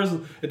Star Wars.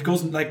 It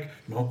goes like,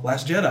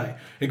 Last Jedi.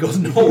 It goes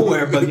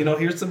nowhere. But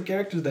here's some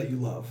characters that you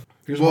love.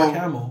 Here's Mark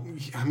Hamill.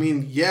 I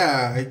mean,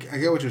 yeah, I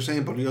get what you're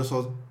saying, but you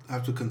also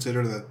have to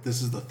consider that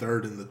this is the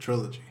third in the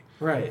trilogy.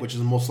 Right. Which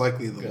is most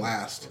likely the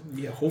last.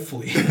 Yeah,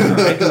 hopefully.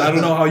 Right? 'Cause I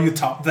don't know how you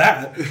top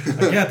that.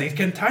 Like, yeah, they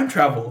can time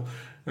travel.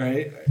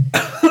 Right?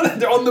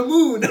 They're on the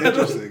moon.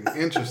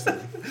 Interesting.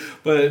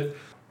 But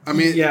I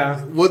mean, yeah.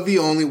 What the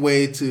only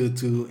way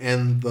to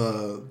end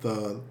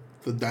the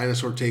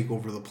dinosaur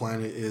takeover of the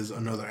planet is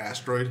another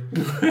asteroid.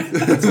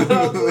 That's what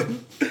I was like.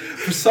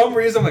 For some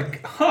reason, I'm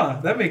like,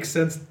 that makes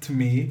sense to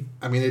me.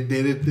 I mean, it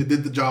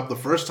did the job the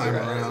first time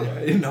around.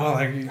 Yeah.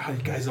 Like, you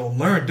guys don't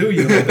learn, do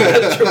you? Like,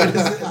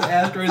 the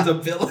asteroid's a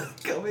villain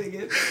coming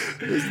in.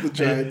 It's the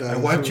giant dinosaur. I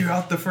wiped you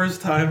out the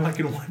first time. I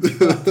can wipe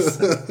you out the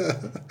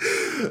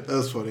second.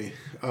 That's funny.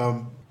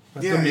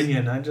 But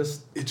Dominion,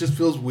 it just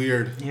feels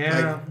weird.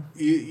 Yeah.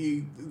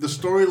 Like, the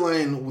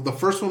storyline, the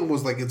first one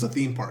was like it's a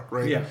theme park,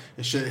 right? Yeah.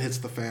 And shit hits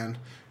the fan.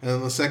 And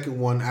then the second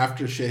one,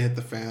 after shit hit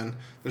the fan,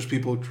 there's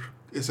people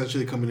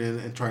essentially coming in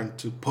and trying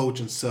to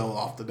poach and sell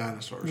off the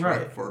dinosaurs,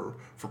 right? For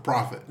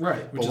profit.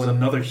 Right. Which is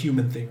another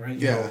human thing, right?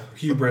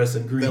 Hubris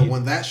and greed. Then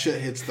when that shit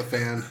hits the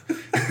fan,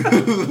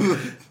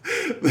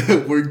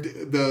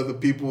 the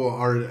people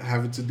are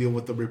having to deal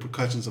with the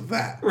repercussions of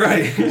that.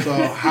 Right.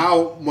 So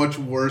how much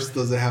worse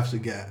does it have to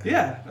get?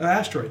 Yeah, an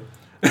asteroid.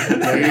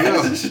 There you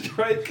go.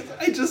 Right?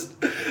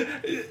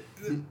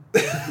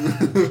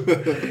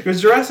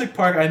 Because Jurassic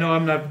Park, I know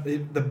I'm not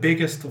the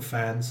biggest of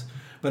fans,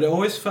 but it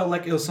always felt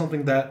like it was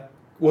something that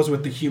was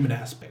with the human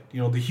aspect.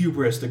 The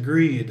hubris, the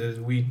greed.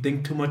 We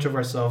think too much of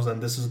ourselves,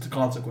 and this is the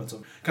consequence of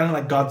it. Kind of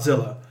like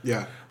Godzilla.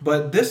 Yeah.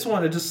 But this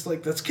one, it just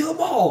like, let's kill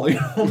them all.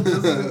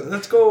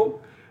 Let's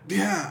go.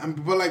 Yeah,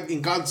 but like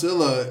in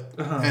Godzilla,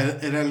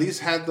 it at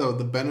least had the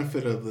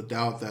benefit of the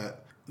doubt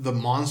that the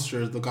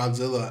monsters, the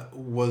Godzilla,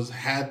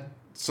 had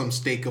some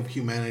stake of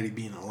humanity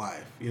being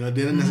alive.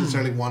 Didn't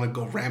necessarily want to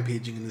go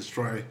rampaging and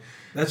destroy.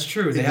 That's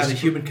true. They had a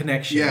human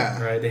connection.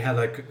 Yeah. Right? They had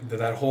like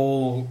that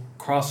whole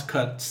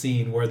cross-cut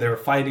scene where they were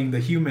fighting the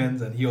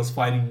humans and he was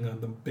fighting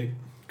the big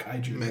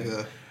kaiju.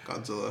 Mega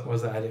Godzilla. What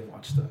was that? I didn't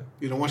watch that.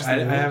 You don't watch I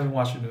haven't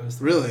watched the newest.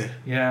 Really?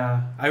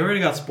 Yeah. I already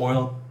got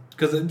spoiled.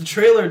 Because in the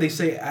trailer, they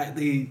say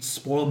they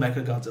spoil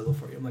Mecha Godzilla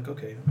for you. I'm like,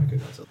 okay, Mecha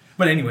Godzilla.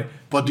 But anyway.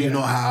 But do you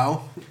know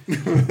how?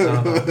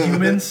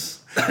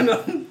 Humans?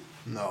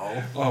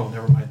 No. Oh,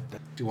 never mind.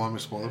 Do you want me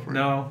to spoil it for you?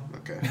 No.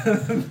 Okay.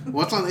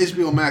 What's on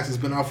HBO Max? It's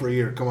been out for a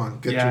year. Come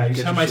on.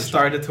 Each time I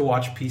started to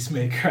watch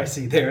Peacemaker, I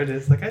see there it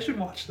is. Like, I should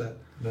watch that.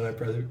 Then I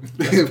press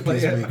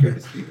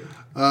Peacemaker.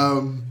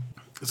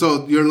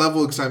 So your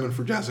level of excitement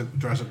for Jurassic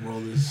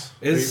World is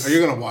are you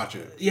going to watch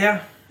it?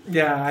 Yeah.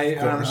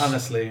 Yeah,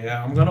 honestly,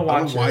 I'm gonna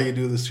watch it. I don't know why you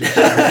do this to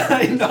yourself.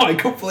 I know, I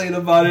complain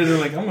about it and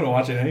like, I'm gonna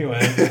watch it anyway.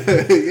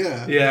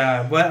 Yeah.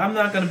 Yeah, but I'm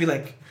not gonna be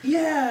like,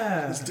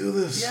 let's do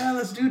this. Yeah,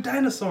 let's do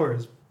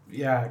dinosaurs.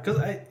 Yeah, because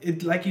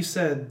like you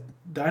said,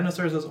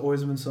 dinosaurs has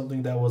always been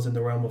something that was in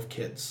the realm of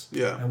kids.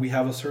 Yeah. And we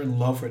have a certain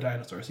love for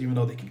dinosaurs, even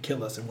though they can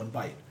kill us in one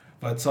bite.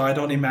 But so I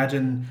don't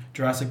imagine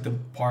Jurassic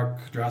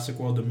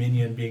World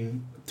Dominion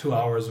being 2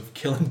 hours of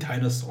killing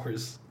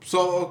dinosaurs.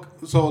 So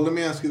let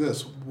me ask you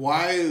this: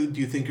 why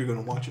do you think you're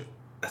going to watch it?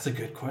 That's a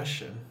good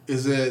question.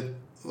 Is it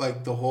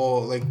like the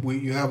whole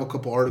you have a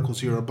couple articles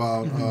here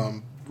about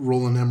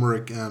Roland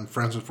Emmerich and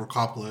Francis Ford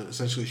Coppola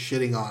essentially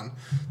shitting on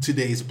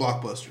today's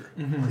blockbuster?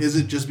 Mm-hmm. Is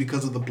it just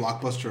because of the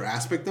blockbuster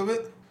aspect of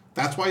it?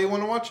 That's why you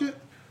want to watch it,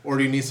 or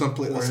do you need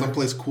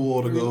someplace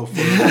cool to go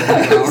for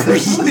hours?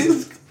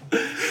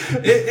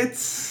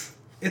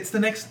 It's the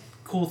next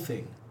cool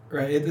thing,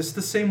 right? It's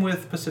the same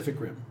with Pacific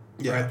Rim.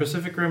 Yeah. Right?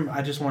 Pacific Rim,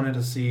 I just wanted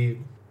to see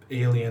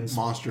aliens,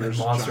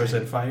 monsters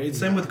and fire. It's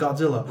same with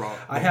Godzilla.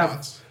 I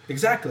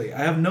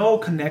have no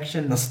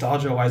connection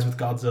nostalgia-wise with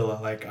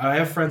Godzilla. Like, I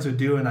have friends who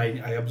do, and I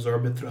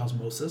absorb it through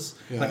osmosis.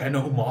 Yeah. Like, I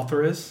know who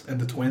Mothra is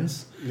and the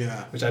twins.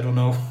 Yeah. Which I don't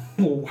know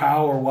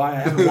how or why. I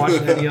haven't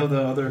watched any of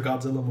the other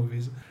Godzilla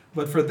movies.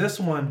 But for this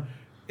one,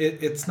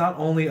 it's not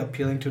only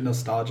appealing to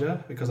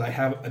nostalgia, because I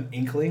have an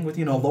inkling with,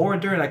 Laura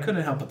Dern, I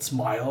couldn't help but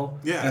smile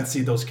and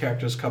see those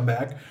characters come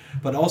back.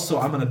 But also,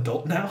 I'm an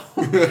adult now.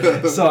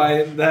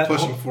 So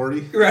pushing 40?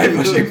 Right,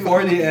 pushing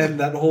 40, and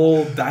that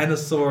whole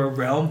dinosaur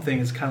realm thing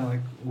is kind of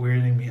like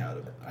weirding me out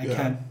of it.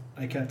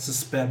 I can't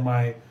suspend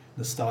my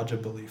nostalgia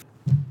belief.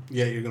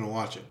 Yeah, you're going to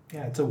watch it.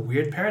 Yeah, it's a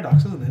weird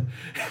paradox, isn't it?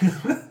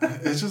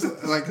 It's just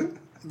like,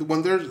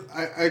 when there's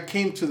I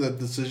came to the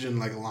decision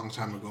like a long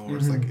time ago where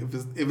it's like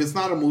if it's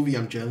not a movie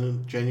I'm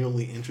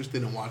genuinely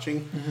interested in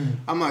watching,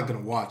 I'm not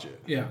gonna watch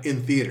it. Yeah.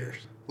 In theaters,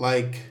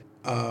 like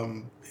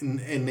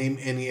and name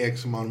any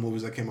X amount of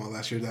movies that came out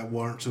last year that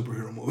weren't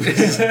superhero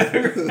movies.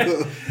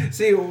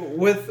 See,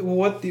 with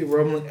what the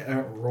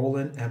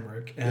Roland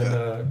Emmerich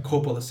and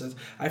Coppola says,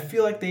 I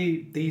feel like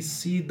they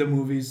see the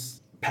movies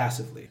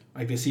passively.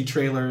 Like they see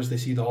trailers, they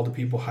see all the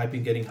people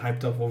getting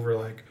hyped up over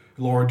like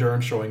Laura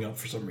Dern showing up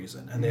for some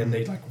reason, and then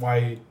they like,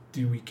 why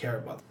do we care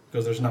about that?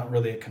 Because there's not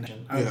really a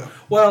connection.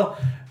 Well,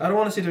 I don't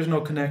want to say there's no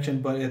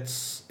connection, but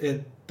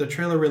the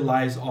trailer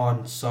relies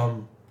on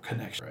some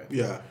connection. Right?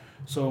 Yeah.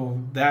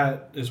 So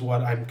that is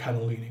what I'm kind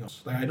of leaning on.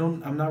 Like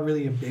I'm not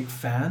really a big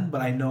fan,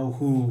 but I know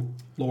who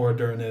Laura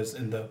Dern is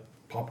in the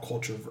pop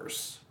culture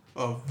verse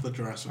of the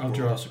Jurassic World.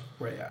 Jurassic,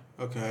 right? Yeah.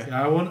 Okay.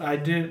 Yeah,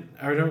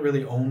 I don't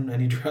really own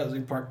any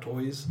Jurassic Park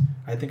toys.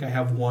 I think I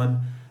have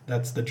one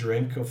that's the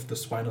drink of the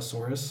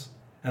Spinosaurus,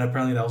 and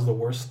apparently that was the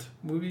worst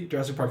movie.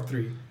 Jurassic Park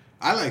 3.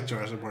 I like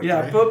Jurassic Park 3.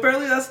 Yeah, but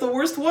apparently that's the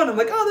worst one. I'm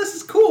like, oh, this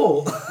is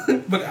cool,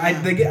 but I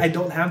think I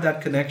don't have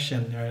that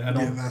connection. Right? I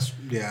don't.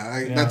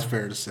 That's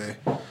fair to say.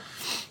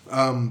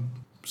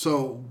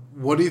 So,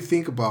 what do you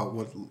think about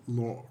what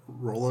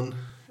Roland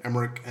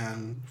Emmerich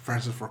and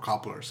Francis Ford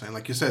Coppola are saying?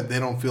 Like you said, they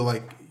don't feel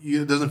like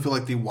it doesn't feel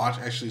like they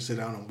actually sit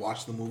down and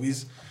watch the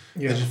movies.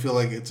 Yeah. They just feel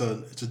like it's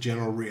a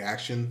general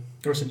reaction.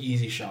 There was an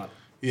easy shot.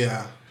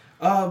 Yeah.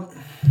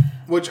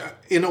 Which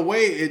in a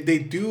way they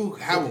do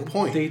have a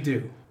point. They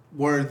do.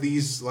 Where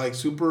these like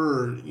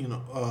super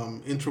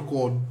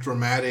integral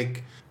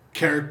dramatic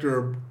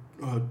character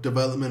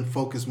development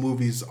focused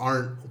movies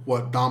aren't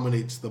what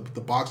dominates the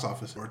box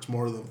office, or it's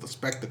more of the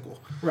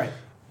spectacle. Right.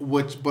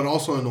 But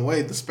also in a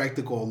way, the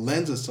spectacle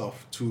lends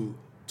itself to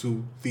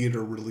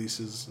theater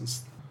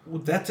releases.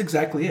 Well, that's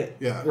exactly it.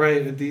 Yeah.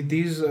 Right.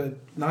 These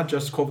not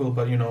just Coppola,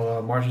 but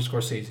Martin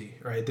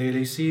Scorsese. Right.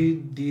 They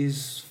see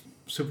these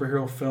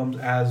superhero films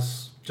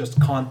as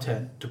just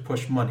content to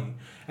push money,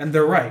 and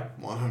they're right.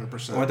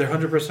 100%. Or they're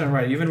 100%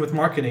 right. Even with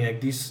marketing, like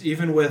these,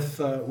 even with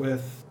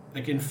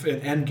like in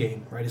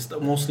Endgame, right? It's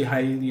mostly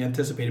highly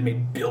anticipated,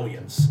 made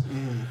billions,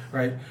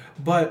 right?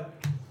 But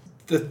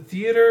the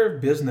theater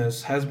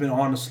business has been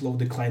on a slow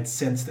decline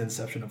since the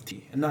inception of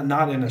TV, and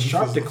not in a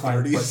sharp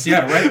decline, but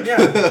right,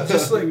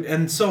 just like,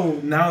 and so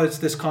now it's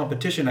this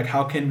competition. Like,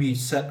 how can we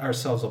set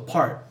ourselves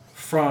apart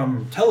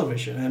from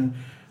television? And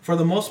for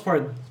the most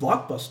part,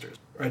 blockbusters.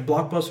 Right,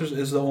 blockbusters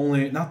is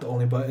not the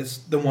only, but it's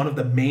one of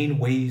the main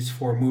ways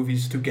for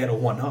movies to get a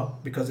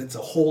one-up, because it's a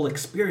whole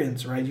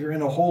experience, right? You're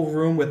in a whole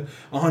room with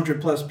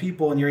 100+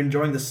 people, and you're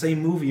enjoying the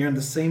same movie. You're on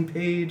the same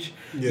page.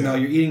 Yeah.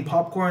 You're eating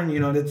popcorn.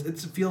 It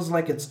feels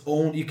like its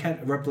own. You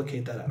can't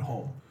replicate that at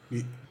home.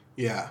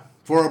 Yeah,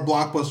 for a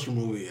blockbuster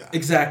movie. Yeah.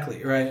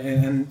 Exactly right,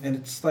 and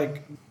it's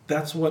like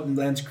that's what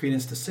lends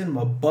credence to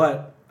cinema.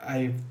 But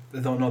I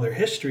don't know their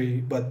history,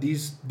 but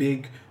these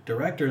big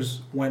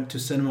directors went to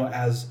cinema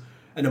as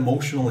an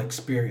emotional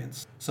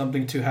experience,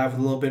 something to have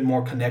a little bit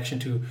more connection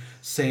to,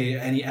 say,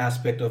 any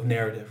aspect of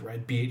narrative,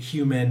 right? Be it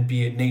human,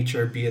 be it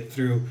nature, be it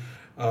through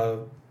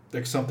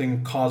like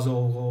something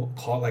causal,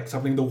 like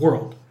something the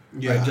world,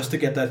 right? Just to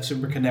get that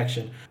super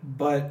connection.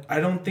 But I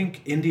don't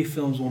think indie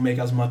films will make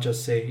as much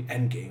as, say,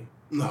 Endgame.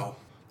 No,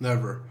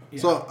 never. Yeah.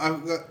 So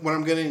what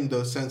I'm getting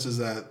the sense is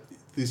that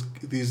these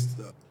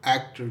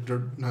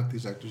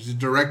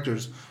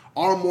directors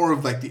are more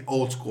of like the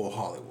old school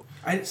Hollywood.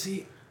 I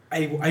see.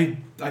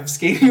 I've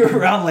skated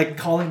around like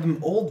calling them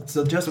old,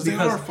 so just because they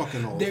are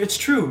fucking old. It's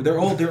true, they're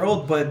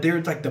old, but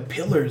they're like the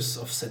pillars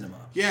of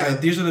cinema. Yeah, right?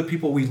 These are the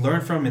people we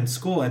learn from in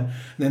school, and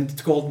then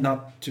to call,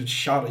 not to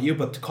shout at you,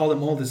 but to call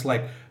them old is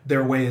like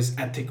their way is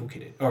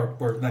antiquated or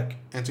like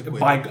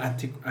antiquated.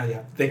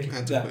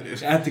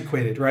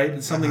 Antiquated, right?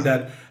 It's something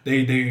that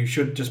they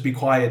should just be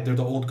quiet. They're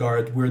the old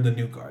guard, we're the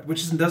new guard,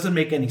 which doesn't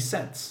make any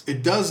sense.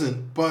 It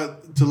doesn't.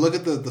 But to look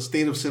at the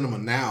state of cinema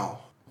now.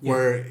 Yeah.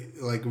 Where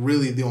like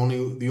really the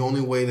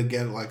only way to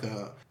get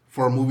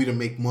for a movie to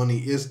make money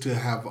is to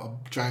have a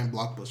giant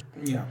blockbuster.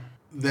 Yeah.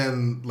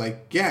 Then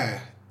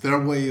their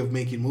way of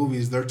making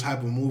movies, their type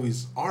of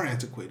movies are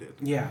antiquated.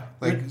 Yeah.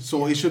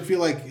 So it should feel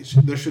like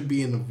there should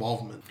be an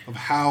involvement of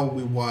how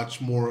we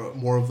watch more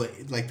of the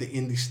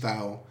indie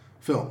style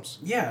films.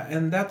 Yeah,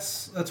 and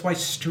that's why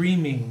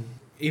streaming,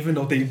 even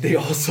though they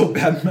also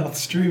badmouth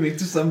streaming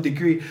to some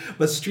degree,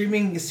 but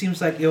streaming, it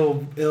seems like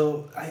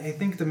I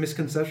think the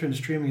misconception of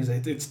streaming is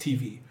that it's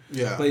TV.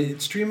 Yeah.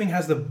 But streaming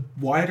has the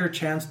wider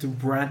chance to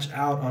branch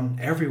out on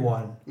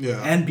everyone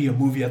and be a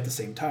movie at the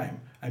same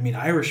time. I mean,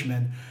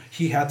 Irishman,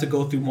 he had to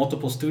go through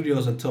multiple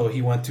studios until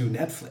he went to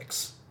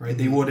Netflix, right?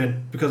 They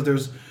wouldn't, because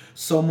there's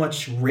so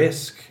much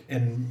risk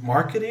in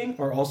marketing,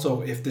 or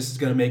also if this is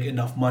going to make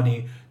enough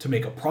money to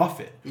make a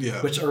profit.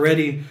 Yeah. Which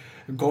already,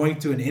 going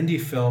to an indie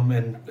film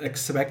and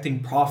expecting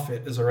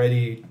profit is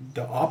already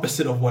the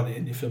opposite of what an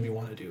indie film you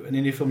want to do. An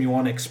indie film, you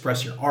want to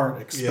express your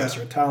art, express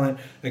your talent,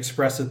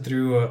 express it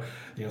through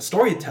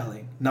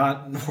storytelling,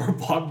 not for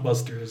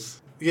blockbusters.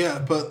 Yeah,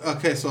 but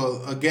okay,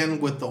 so again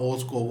with the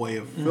old school way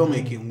of Mm-hmm.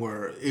 filmmaking,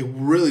 where it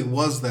really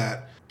was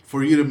that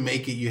for you to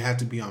make it, you had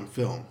to be on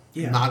film,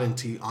 Yeah. not on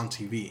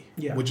TV.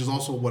 Yeah. Which is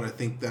also what I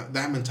think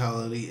that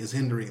mentality is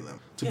hindering them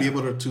to be Yeah.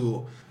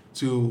 able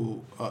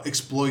to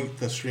exploit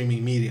the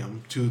streaming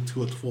medium to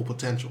its full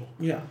potential.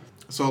 Yeah.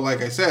 So,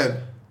 like I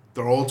said,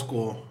 they're old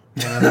school,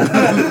 and,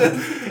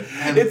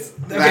 and It's-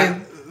 okay.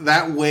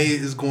 that way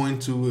is going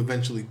to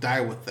eventually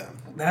die with them.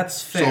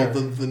 That's fair. So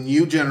the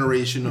new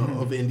generation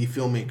of indie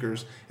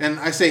filmmakers, and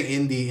I say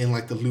indie in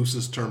like the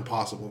loosest term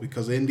possible,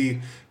 because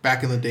indie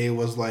back in the day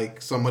was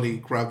like somebody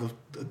grabbed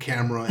a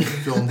camera and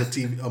filmed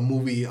a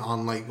movie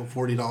on like a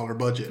 $40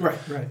 budget.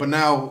 Right. But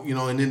now, you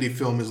know, an indie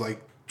film is like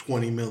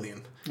 20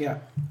 million. Yeah.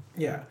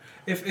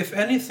 If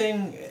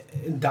anything,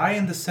 die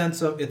in the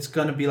sense of it's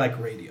gonna be like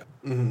radio,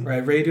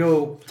 right?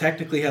 Radio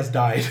technically has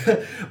died,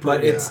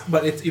 but it's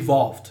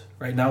evolved.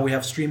 Right now we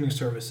have streaming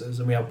services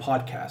and we have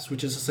podcasts,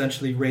 which is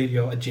essentially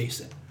radio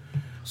adjacent.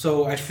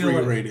 So I feel Free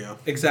like, radio.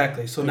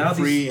 Exactly. So Like now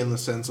free in the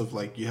sense of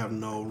like you have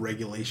no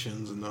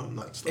regulations and no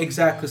that stuff.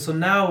 exactly. So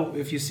now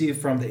if you see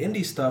from the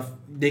indie stuff,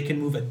 they can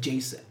move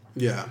adjacent.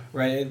 Yeah.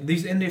 Right,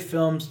 these indie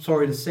films,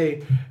 sorry to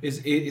say,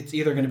 it's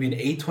either going to be an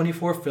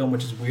A24 film,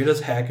 which is weird as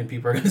heck, and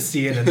people are going to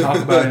see it and talk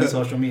about it in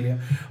social media,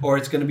 or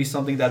it's going to be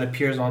something that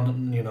appears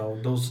on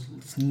those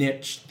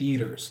niche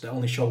theaters that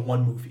only show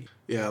one movie.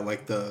 Yeah,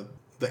 like the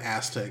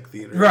Aztec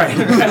theater. Right,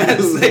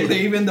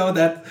 even though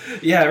that,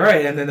 yeah,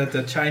 right, and then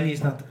the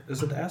Chinese,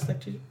 is it the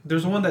Aztec?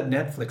 There's one that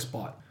Netflix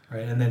bought.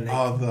 Right, and then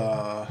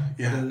the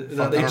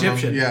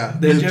Egyptian,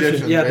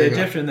 the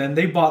Egyptian, and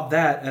they bought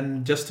that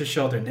and just to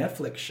show their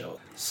Netflix show.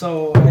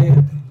 So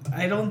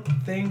I don't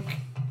think.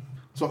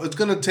 So it's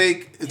gonna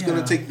take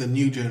the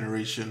new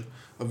generation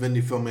of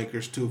indie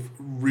filmmakers to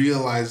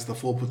realize the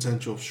full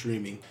potential of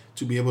streaming,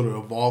 to be able to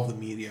evolve the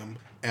medium,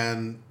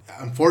 and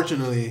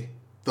unfortunately,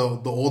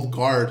 the old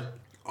guard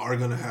are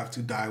gonna have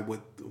to die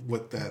with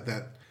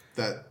that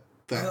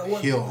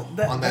hill of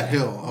that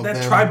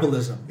them.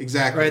 tribalism,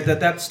 Exactly. right?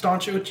 That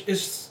staunch, which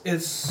is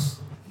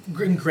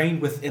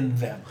ingrained within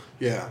them.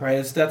 Yeah.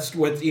 Right. That's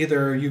what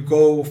either you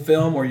go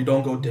film or you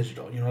don't go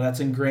digital. That's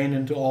ingrained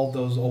into all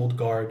those old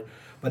guard.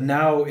 But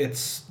now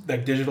it's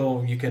like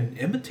digital. You can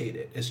imitate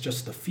it. It's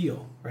just the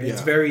feel, right? Yeah.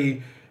 It's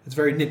very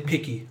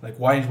nitpicky. Like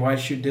why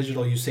shoot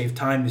digital? You save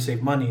time, you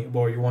save money,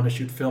 or you want to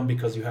shoot film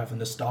because you have a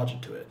nostalgia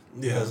to it.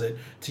 Yeah. Because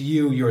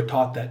you're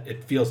taught that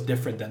it feels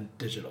different than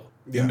digital.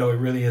 Yeah. Even though it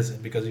really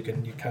isn't, because you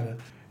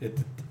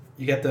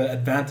get the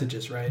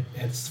advantages, right?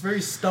 And it's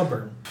very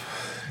stubborn.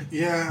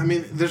 Yeah, I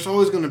mean, there's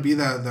always going to be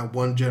that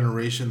one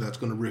generation that's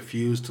going to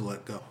refuse to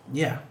let go.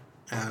 Yeah.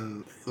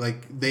 And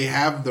like they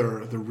have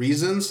the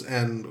reasons,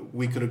 and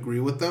we could agree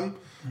with them,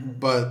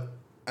 but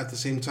at the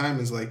same time,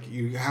 it's like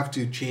you have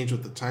to change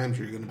with the times,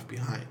 or you're going to be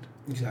behind.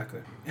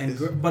 Exactly.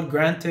 But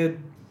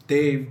granted,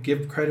 they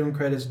give credit when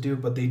credit's due,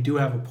 but they do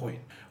have a point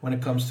when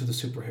it comes to the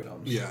superhero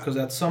films. Yeah. Because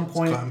at some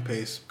point,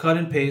 cut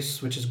and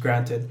paste, which is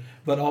granted,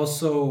 but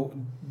also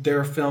there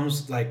are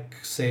films like,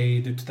 say,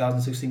 the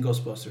 2016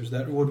 Ghostbusters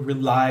that would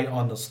rely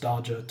on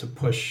nostalgia to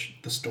push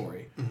the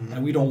story.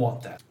 And we don't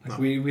want that. Like,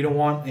 no. We don't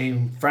want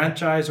a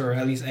franchise, or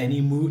at least any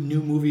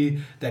new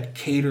movie that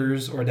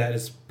caters or that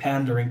is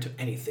pandering to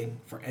anything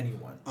for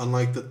anyone.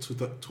 Unlike the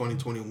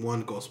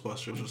 2021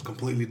 Ghostbusters, which was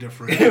completely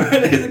different.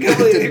 It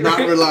did not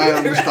rely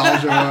on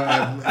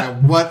nostalgia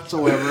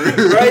whatsoever.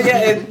 Right,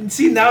 yeah. And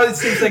see, now it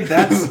seems like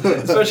that's,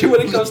 especially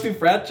when it comes to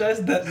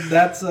franchise,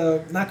 that's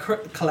not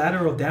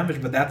collateral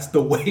damage, but that's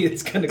the way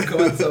it's going to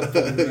go at some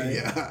point, right?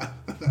 Yeah.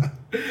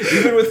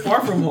 Even with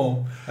Far From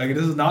Home, like,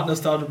 this is not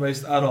nostalgia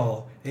based at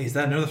all. Hey, is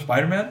that another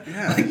Spider-Man?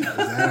 Yeah. Is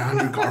that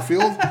Andrew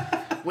Garfield?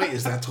 Wait,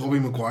 is that Tobey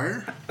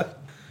Maguire?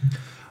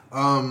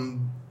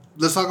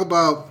 Let's talk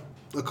about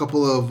a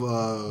couple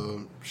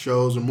of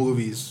shows or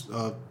movies,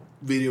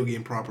 video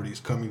game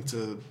properties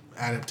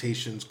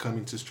adaptations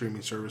coming to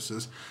streaming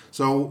services.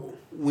 So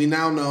we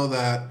now know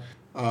that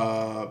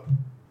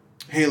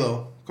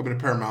Halo, coming to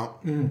Paramount,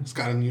 it's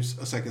got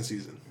a second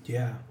season.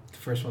 Yeah, the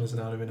first one is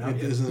not even out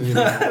yet. Isn't even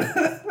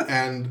out.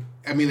 And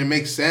I mean, it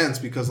makes sense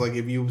because, like,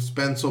 if you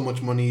spend so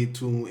much money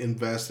to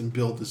invest and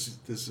build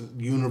this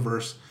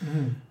universe,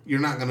 you're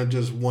not gonna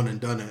just one and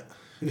done it.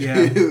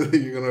 Yeah,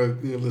 you're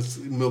gonna let's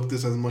milk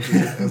this as much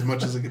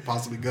as it could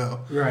possibly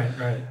go.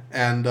 Right.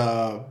 And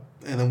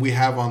then we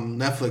have on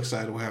Netflix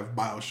side we have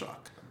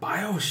BioShock.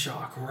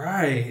 BioShock,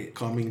 right?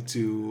 Coming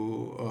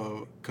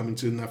to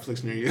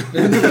Netflix near you.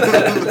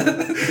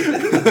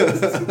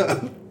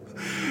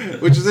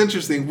 Which is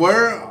interesting.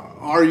 Where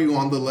are you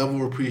on the level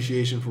of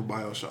appreciation for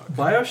BioShock?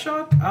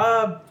 BioShock?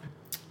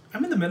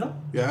 I'm in the middle.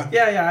 Yeah?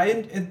 Yeah.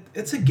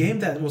 It's a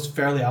game that was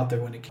fairly out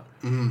there when it came.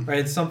 Mm-hmm. Right?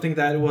 It's something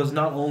that was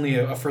not only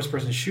a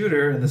first-person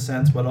shooter in the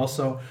sense, but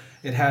also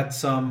it had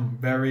some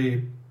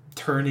very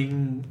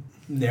turning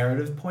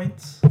narrative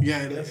points.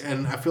 Yeah,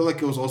 and I feel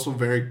like it was also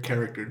very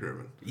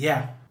character-driven.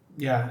 Yeah.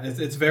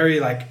 It's very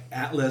like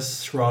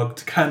Atlas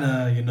Shrugged, kind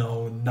of,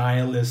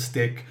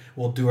 nihilistic,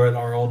 we'll do it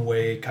our own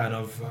way kind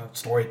of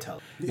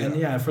storytelling.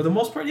 Yeah. And for the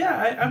most part,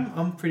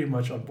 I'm pretty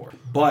much on board.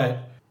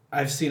 But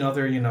I've seen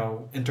other,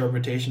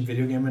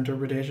 video game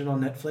interpretation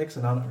on Netflix,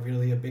 and I'm not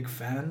really a big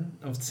fan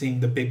of seeing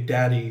the Big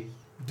Daddy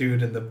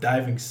dude in the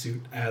diving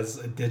suit as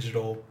a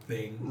digital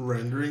thing.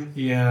 Rendering?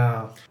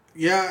 Yeah.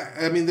 Yeah,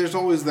 I mean, there's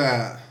always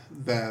that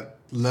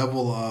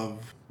level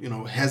of,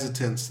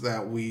 hesitance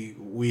that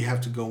we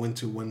have to go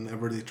into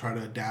whenever they try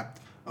to adapt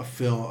a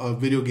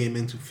video game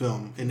into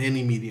film in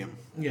any medium.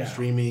 Yeah.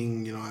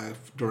 Streaming,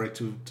 direct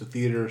to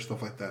theater,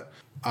 stuff like that.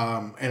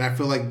 And I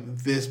feel like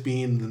this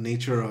being the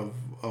nature of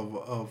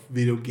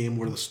video game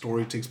where the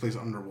story takes place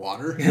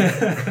underwater,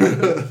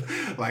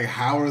 like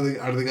how are they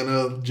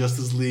gonna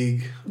Justice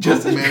League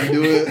Man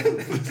do it?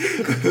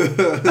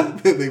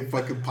 They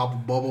fucking pop a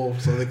bubble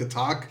so they could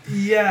talk.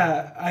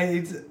 Yeah,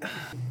 I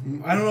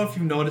don't know if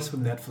you've noticed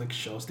with Netflix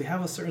shows, they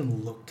have a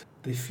certain look.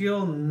 They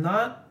feel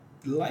not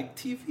like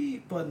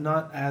TV, but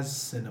not as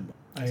cinema.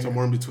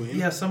 Somewhere in between.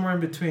 Yeah, somewhere in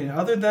between.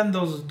 Other than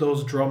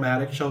those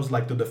dramatic shows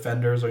like The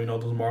Defenders or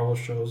those Marvel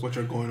shows, which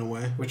are going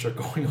away,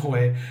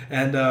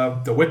 and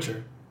The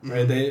Witcher.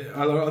 Right? They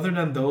other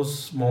than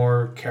those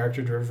more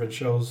character-driven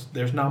shows,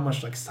 there's not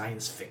much like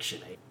science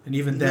fiction. And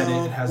even then,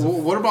 it has.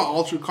 What about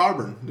Altered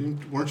Carbon?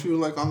 Weren't you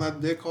like on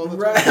that dick all the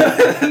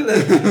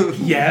time?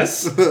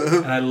 Yes,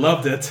 and I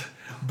loved it.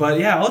 But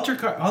yeah, Altered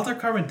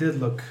Carbon did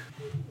look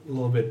a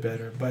little bit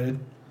better. But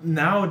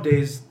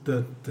nowadays,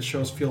 the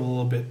shows feel a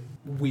little bit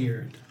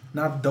weird.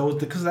 Not those,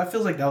 because that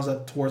feels like that was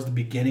towards the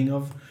beginning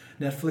of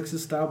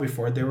Netflix's style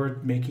before they were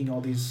making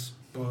all these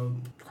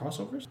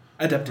crossovers,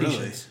 adaptations.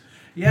 Really?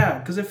 Yeah,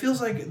 because it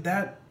feels like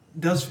that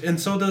does, and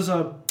so does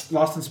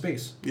Lost in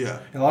Space. Yeah,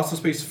 and Lost in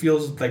Space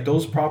feels like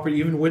those properties,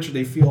 even Witcher,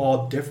 they feel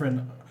all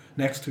different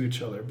next to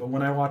each other. But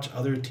when I watch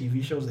other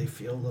TV shows, they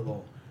feel a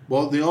little.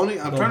 Well,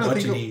 I'm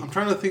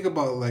trying to think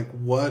about like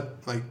what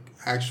like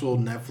actual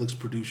Netflix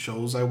produced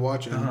shows I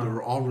watch, and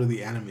they're all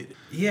really animated.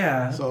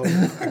 Yeah. So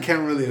I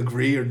can't really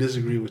agree or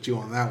disagree with you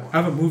on that one.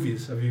 How about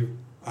movies? Have you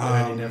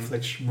any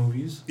Netflix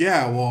movies?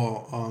 Yeah,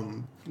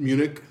 well,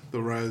 Munich,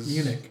 The Rise,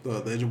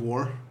 the Edge of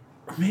War.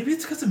 Or maybe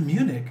it's because of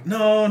Munich.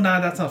 No,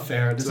 that's not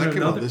fair. That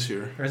came out this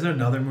year. Or is there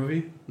another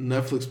movie?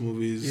 Netflix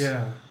movies.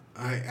 Yeah.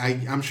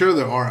 I'm sure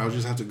there are. I'll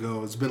just have to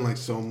go. It's been like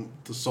so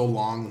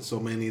long and so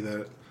many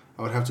that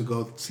I would have to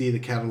go see the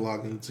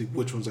catalog and see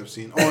which ones I've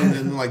seen. Oh, and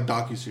then like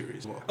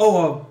docuseries. Well.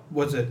 Oh,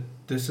 what's it?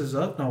 This Is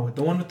Up? No,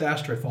 the one with the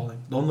asteroid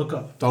falling. Don't Look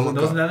Up.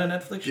 Wasn't that a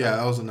Netflix show? Yeah,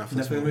 that was a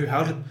Netflix movie.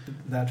 How did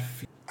that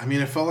feel? I mean,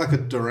 it felt like a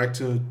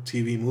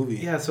direct-to-TV movie.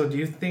 Yeah, so do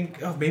you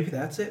think... Oh, maybe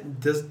that's it?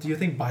 Do you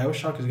think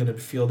BioShock is going to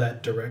feel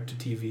that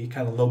direct-to-TV?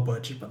 Kind of low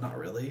budget, but not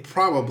really?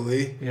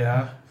 Probably.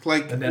 Yeah.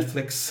 Like... The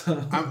Netflix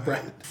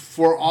brand.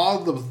 For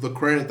all the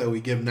credit that we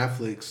give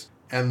Netflix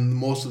and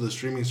most of the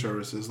streaming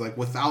services, like,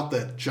 without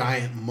that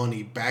giant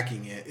money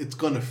backing it, it's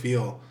going to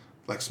feel...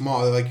 like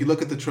small. Like you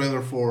look at the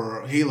trailer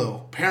for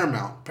Halo,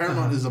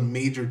 Paramount is a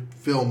major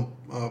film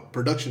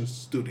production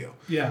studio.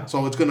 Yeah.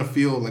 So it's gonna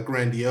feel like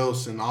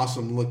grandiose and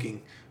awesome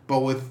looking. But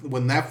with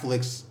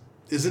Netflix,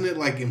 isn't it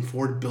like in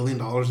 $4 billion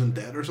in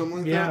debt or something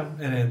like that?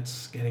 Yeah, and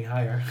it's getting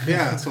higher.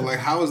 Yeah. So like,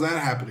 how is that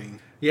happening?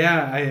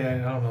 Yeah, I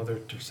don't know. They're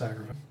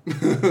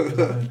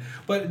sacrificing.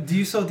 But do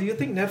you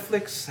think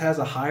Netflix has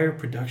a higher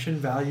production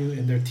value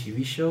in their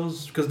TV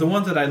shows? Because the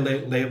ones that I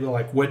label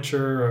like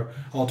Witcher or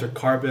Altered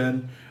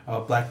Carbon,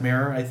 Black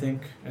Mirror, I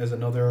think, is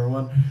another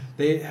one.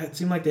 It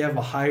seem like they have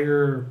a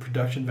higher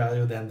production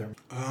value than their.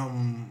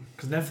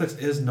 Because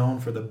Netflix is known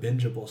for the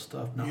bingeable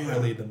stuff, not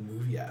really the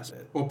movie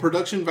aspect. Well,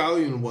 production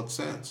value in what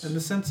sense? In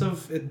the sense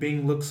of it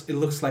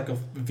looks like a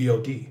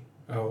VOD.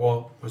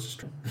 Was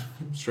it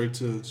straight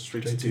to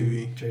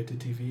TV? Straight to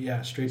TV,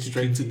 yeah. Straight to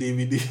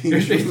DVD.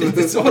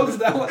 So is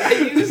that what I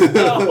use?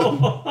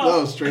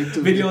 No, straight to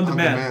video on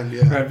demand.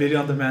 Yeah. Right, video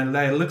on demand.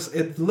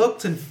 It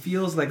looks and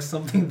feels like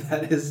something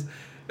that is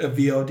a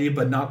VOD,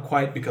 but not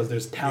quite because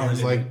there's talent.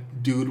 It's like,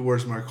 Dude,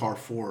 Where's My Car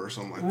 4 or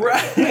something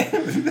like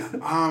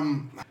that.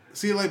 Right.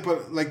 See,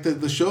 but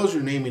the shows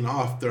you're naming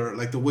off, they're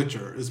like The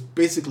Witcher is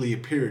basically a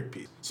period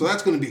piece, so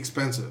that's going to be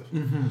expensive.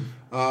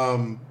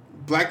 Mm-hmm.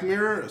 Black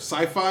Mirror,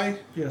 sci-fi.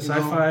 Yeah,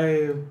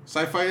 sci-fi.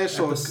 Sci-fi-ish,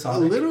 so a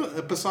little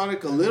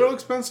episodic, a little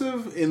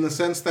expensive in the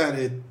sense that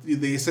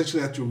they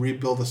essentially have to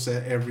rebuild a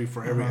set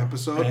for every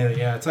episode.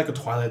 Yeah, it's like a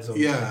Twilight Zone.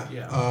 Yeah.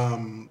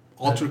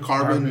 Altered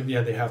Carbon.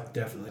 Yeah, they have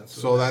definitely.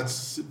 So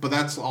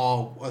that's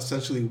all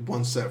essentially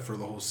one set for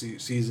the whole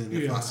season,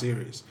 if not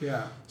series.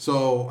 Yeah.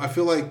 So I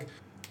feel like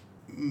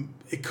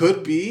it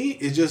could be.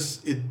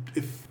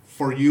 If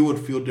for you it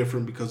would feel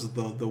different because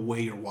of the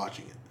way you're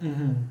watching it.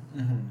 Mm-hmm.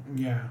 Mm-hmm.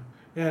 Yeah.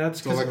 Yeah,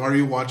 that's so. Like, are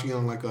you watching it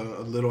on like a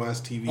little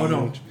ass TV? Oh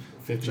no,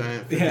 50.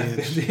 Giant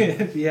 50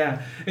 inch.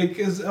 Yeah,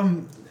 because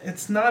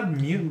it's not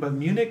Munich, but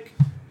Munich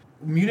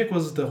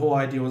was the whole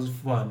idea was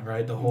fun,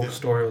 right? The whole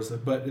story was,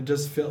 but it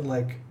just felt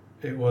like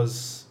it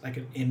was like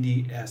an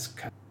indie-esque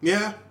kind.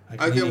 Yeah,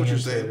 I get what you're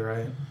saying.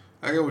 Right.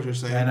 I get what you're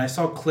saying. And I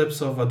saw clips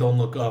of Don't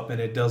Look Up,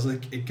 and it does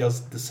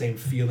the same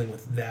feeling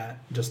with that.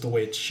 Just the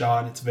way it's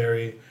shot, it's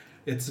very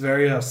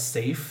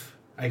safe.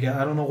 I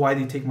don't know why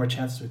they take more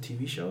chances with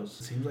TV shows.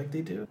 It seems like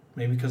they do.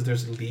 Maybe because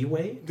there's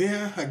leeway.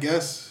 Yeah, I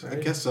guess. Right? I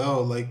guess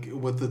so. Like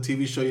with the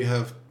TV show, you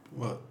have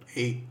what,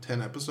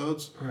 8-10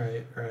 episodes.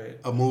 Right.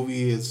 A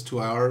movie is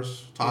 2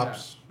 hours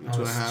tops, Yeah.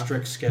 2.5.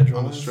 Strict schedule.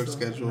 On a strict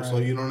schedule, right. so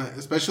you don't,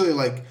 especially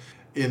like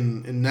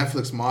in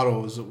Netflix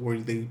models where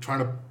they try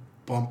to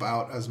bump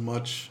out as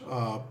much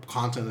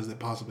content as they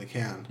possibly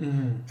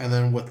can, and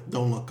then with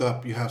Don't Look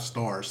Up, you have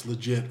stars,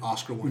 legit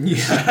Oscar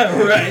winners. Yeah,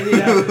 right.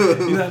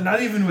 Yeah.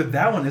 Not even with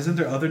that one. Isn't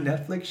there other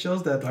Netflix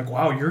shows that like,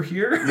 wow, you're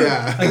here?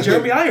 Yeah. Like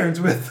Jeremy Irons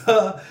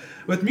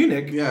with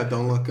Munich. Yeah,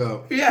 Don't Look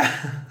Up.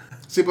 Yeah.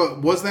 See,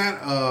 but was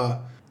that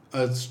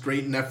a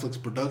straight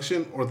Netflix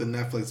production or did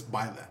Netflix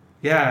buy that?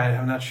 Yeah,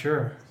 I'm not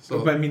sure.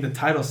 So, but I mean, the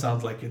title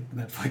sounds like it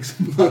Netflix.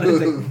 Like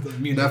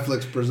Munich.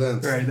 Netflix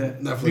presents Right,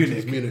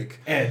 Netflix's Munich.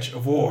 Edge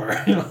of War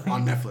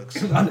On Netflix.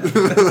 On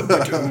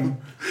Netflix.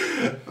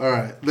 All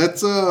right,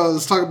 let's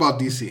talk about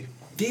DC.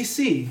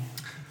 DC.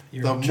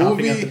 You're The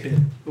chomping at the movie bit.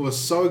 was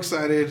so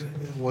excited.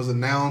 It was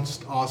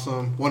announced.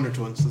 Awesome. Wonder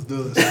Twins. Let's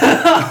do this.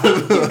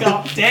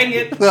 God dang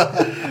it.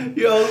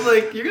 Yo, I was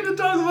like, you're going to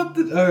talk about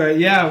the... All right,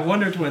 yeah,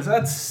 Wonder Twins.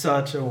 That's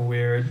such a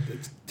weird...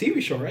 It's a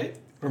TV show, right?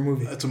 Or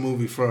movie? It's a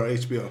movie for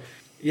HBO.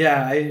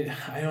 Yeah,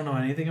 I don't know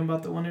anything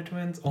about the Wonder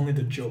Twins. Only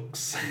the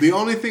jokes. The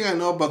only thing I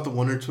know about the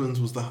Wonder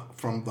Twins was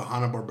from the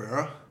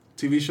Hanna-Barbera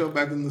TV show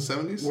back in the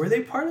 70s. Were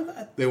they part of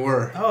that? They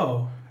were.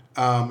 Oh.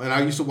 And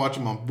I used to watch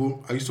them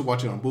on I used to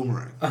watch it on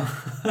Boomerang,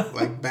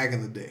 like back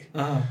in the day.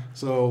 Uh-huh.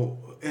 So,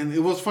 and it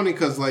was funny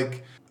because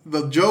like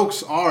the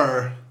jokes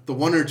are the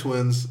Wonder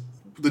Twins.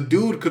 The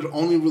dude could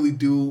only really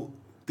do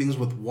things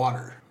with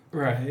water,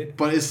 Right.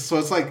 but it's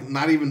like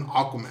not even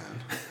Aquaman.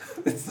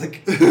 It's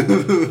like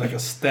a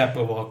step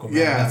of Aquaman.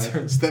 Yeah,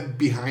 That's step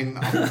behind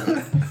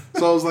Aquaman.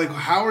 So I was like,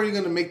 how are you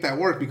going to make that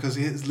work? Because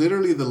he's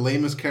literally the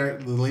lamest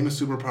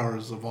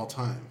superpowers of all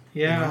time.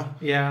 Yeah, you know?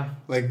 yeah.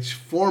 Like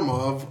form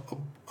of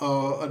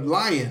a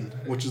lion,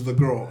 which is the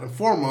girl, and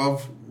form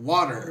of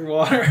water,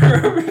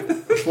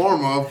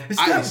 form of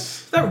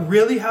ice. Is that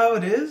really how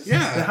it is?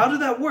 Yeah. How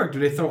did that work? Do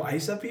they throw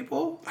ice at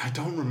people? I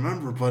don't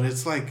remember, but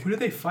it's like Who do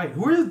they fight?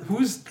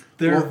 Who's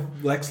their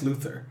Lex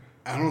Luthor?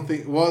 I don't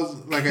think it was,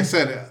 like I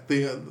said,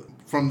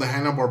 from the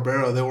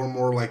Hanna-Barbera, they were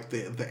more like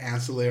the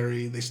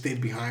ancillary. They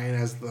stayed behind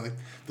as the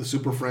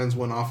Super Friends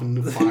went off in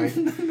the fight,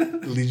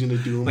 the Legion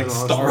of Doom, Like and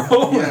all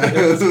Starro? that.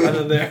 Yeah, it was kind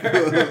of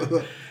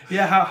there.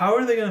 Yeah, how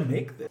are they gonna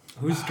make this?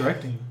 Who's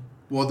directing?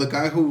 Well, the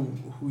guy who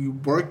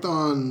worked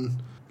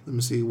on, let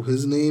me see,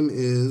 his name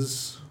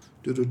is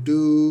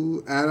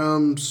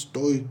Adam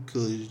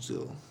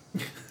Stoykil.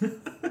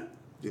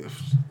 Yeah,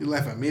 you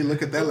laugh at me.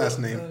 Look at that last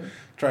name.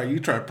 You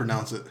try to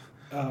pronounce it.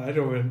 I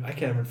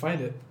can't even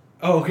find it.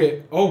 Oh,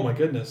 okay. Oh my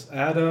goodness,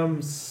 Adam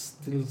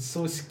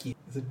Stoykil.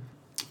 Is it?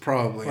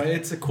 Probably. Well,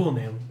 it's a cool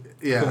name.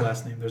 Yeah. Cool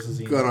last name. There's a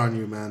Z. Good on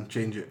you, man.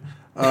 Change it.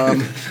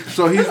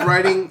 So he's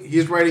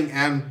writing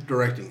and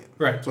directing it.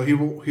 Right. So he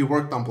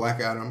worked on Black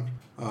Adam.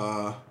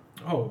 Oh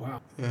wow.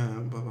 Yeah,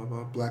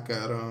 Black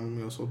Adam.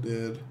 He also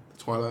did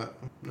Twilight.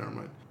 Never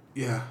mind.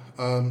 Yeah.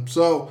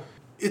 So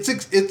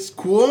it's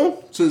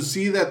cool to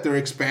see that they're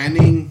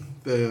expanding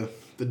the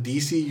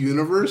DC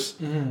universe,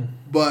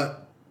 but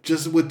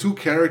just with two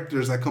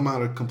characters that come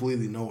out of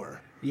completely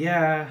nowhere.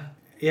 Yeah.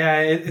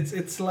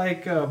 It's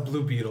like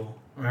Blue Beetle.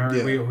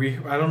 We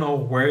I don't know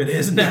where it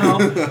is now,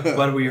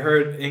 but we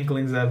heard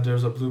inklings that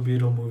there's a Blue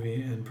Beetle movie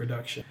in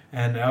production,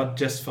 and that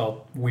just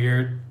felt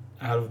weird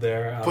out of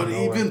there. But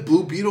even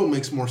Blue Beetle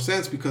makes more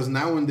sense because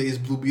nowadays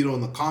Blue Beetle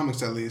in the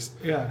comics, at least,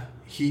 yeah,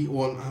 I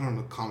don't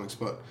know comics,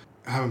 but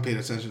I haven't paid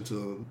attention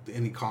to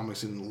any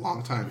comics in a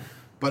long time.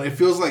 But it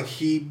feels like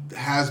he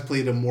has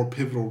played a more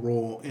pivotal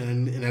role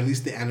in at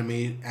least the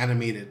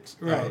animated.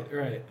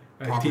 Right.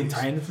 Like Teen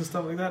Titans and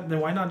stuff like that.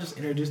 Then why not just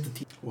introduce the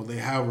Teen? Well, they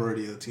have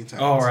already the Teen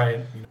Titans. Oh, right.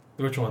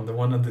 Which one? The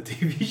one on the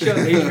TV show?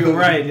 HBO,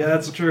 right. Yeah,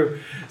 that's true.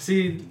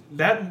 See,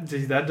 that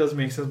does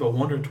make sense. But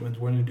Wonder Twins,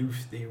 where do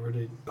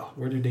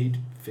they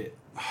fit?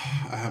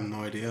 I have no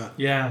idea.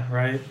 Yeah,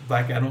 right.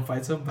 Black Adam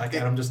fights him. Black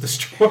Adam just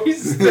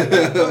destroys.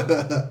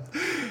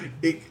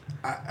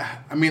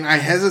 I mean, I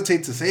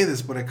hesitate to say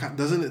this, but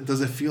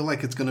does it feel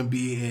like it's gonna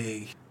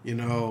be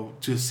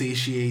to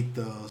satiate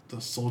the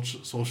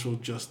social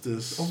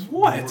justice?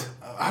 What?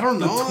 I don't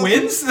know. The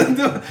twins?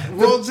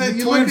 the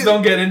twins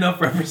don't get enough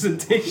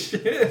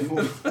representation.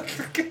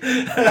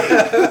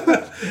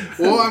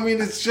 Well, I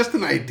mean, it's just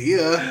an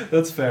idea.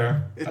 That's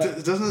fair.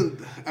 It doesn't.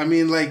 I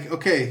mean, like,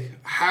 okay,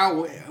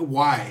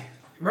 why?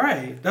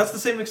 Right. That's the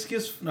same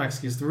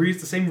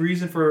the same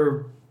reason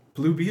for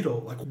Blue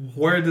Beetle. Like,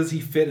 where does he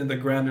fit in the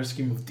grander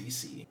scheme of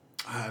DC?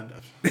 I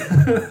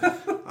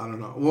don't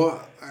know.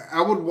 Well,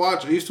 I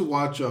used to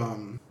watch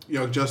Young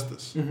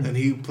Justice, and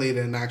he played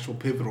an actual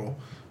pivotal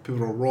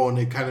role, and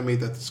it kind of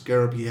made that the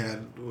Scarab he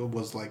had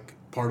was like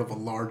part of a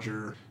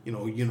larger,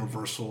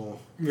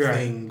 universal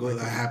thing that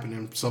happened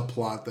in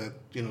subplot that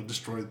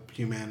destroyed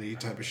humanity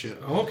type of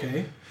shit.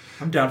 Okay,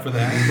 I'm down for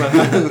that. But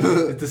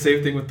it's the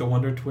same thing with the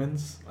Wonder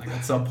Twins. Like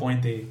at some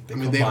point they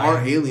they are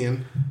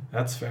alien.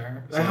 That's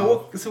fair.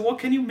 So what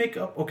can you make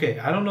up? Okay,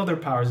 I don't know their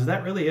powers. Is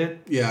that really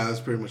it? Yeah, that's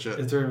pretty much it.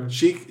 Is there?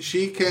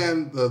 She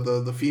can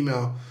the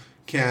female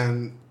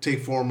can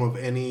take form of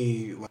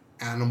any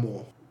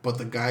animal but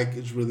the guy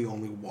is really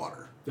only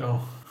water.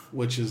 Oh.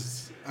 Which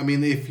is, I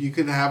mean, if you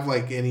could have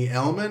like any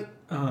element,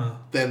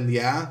 then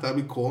yeah, that'd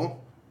be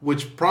cool.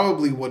 Which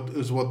probably what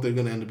they're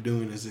gonna end up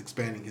doing is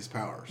expanding his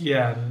powers.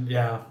 Yeah,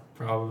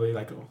 probably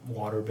like a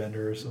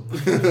waterbender or something.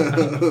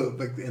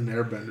 Like an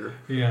airbender.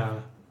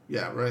 Yeah.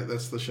 Yeah, right.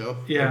 That's the show.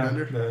 Yeah.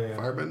 Airbender.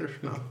 Firebender.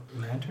 No.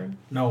 Lantern?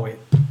 No, wait.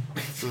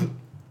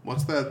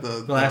 What's that?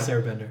 The Last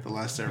Airbender. The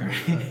Last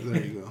Airbender.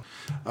 There you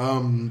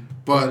go.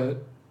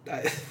 But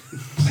I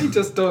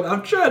just don't.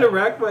 I'm trying to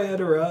rack my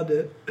head around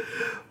it.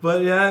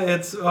 But yeah,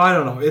 I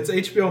don't know. It's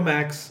HBO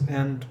Max,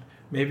 and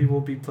maybe we'll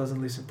be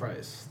pleasantly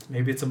surprised.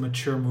 Maybe it's a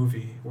mature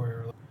movie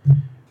where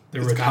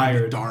they're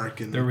retired.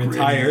 Dark and they're gritty.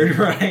 Retired,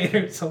 right?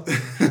 Or something.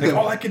 Like,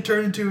 all I can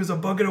turn into is a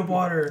bucket of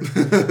water.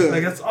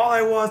 Like, that's all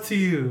I want to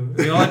you.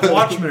 You know, like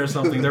Watchmen or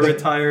something. They're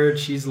retired.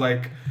 She's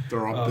like...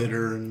 They're all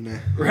bitter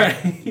and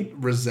right.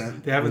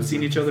 resent. They haven't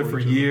seen each other for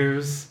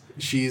years.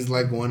 She's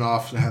like going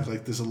off to have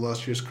like this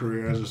illustrious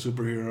career as a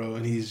superhero,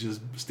 and he's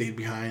just stayed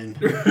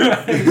behind.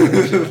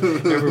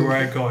 Everywhere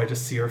I go, I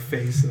just see her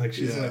face, like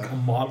she's like a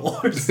model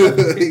or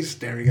something. He's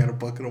staring at a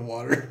bucket of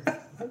water.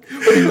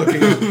 What are you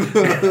looking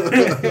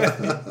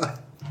at?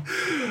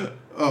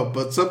 Oh,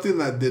 but something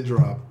that did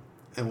drop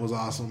and was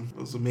awesome.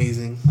 It was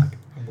amazing.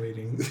 I'm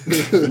waiting.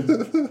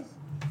 It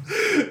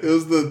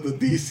was the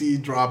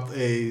DC dropped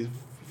a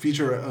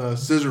feature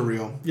scissor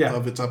reel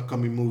of its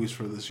upcoming movies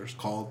for this year. It's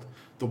called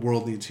The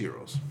World Needs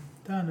Heroes.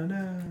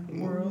 The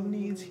world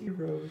needs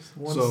heroes.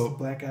 So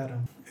Black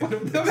Adam. So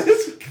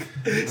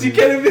you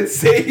can't even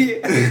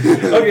say.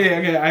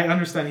 Okay, I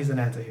understand he's an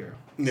anti-hero.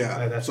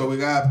 Yeah. So we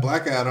got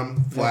Black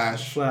Adam,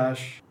 Flash,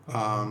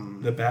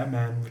 the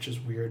Batman, which is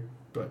weird,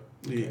 but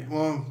okay.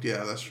 Well,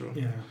 yeah, that's true.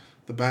 Yeah.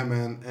 The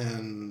Batman,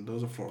 and there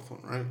was a fourth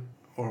one, right?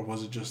 Or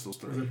was it just those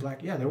three? Was it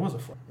Black? Yeah, there was a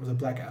fourth. Was it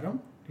Black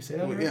Adam? You say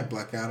that? Well, right? yeah,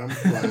 Black Adam,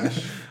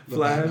 Flash,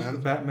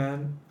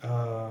 Batman,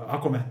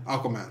 Aquaman.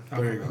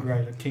 There you go.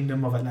 Right, the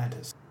Kingdom of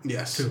Atlantis.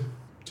 Yes.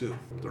 Two.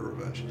 The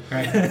Revenge.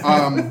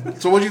 Right.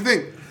 So what do you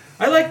think?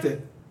 I liked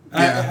it.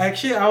 Yeah.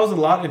 I was a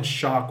lot in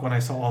shock when I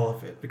saw all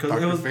of it because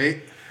Dr. it was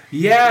Fate?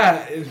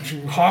 Yeah,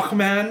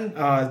 Hawkman.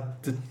 I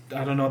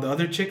don't know the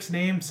other chick's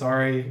name.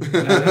 Sorry, but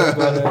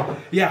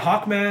yeah,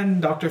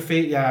 Hawkman, Dr.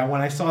 Fate. Yeah,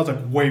 when I saw, it, I was like,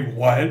 wait,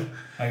 what?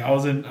 Like I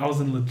was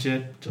in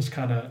legit, just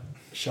kind of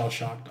shell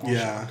shocked.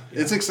 Yeah,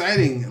 it's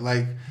exciting.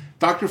 Like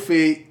Dr.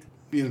 Fate,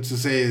 to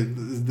say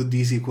is the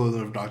DC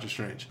equivalent of Doctor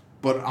Strange,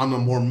 but on a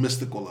more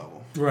mystical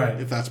level,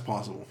 right? If that's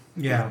possible.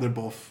 Yeah, they're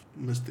both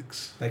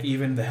mystics. Like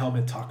even the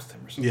helmet talks to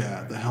him or something. Yeah,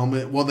 right? The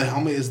helmet. Well, the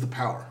helmet is the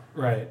power.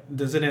 Right.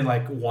 Doesn't it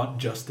like want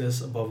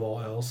justice above all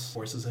else?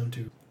 Forces him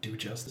to do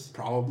justice.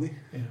 Probably.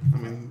 Yeah. I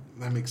mean,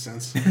 that makes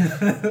sense.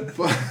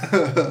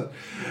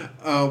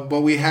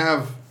 But we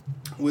have.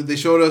 They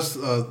showed us,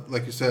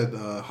 like you said,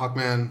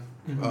 Hawkman,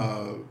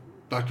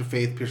 Dr.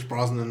 Fate, Pierce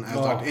Brosnan as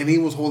Dr. And he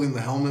was holding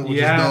the helmet, which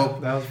is dope.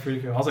 That was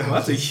pretty cool. I was like, well,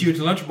 that's a huge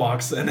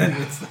lunchbox, and then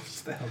it's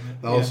just the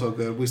helmet. That was so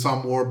good. We saw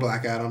more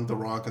Black Adam, The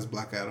Rock as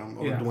Black Adam,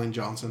 or Dwayne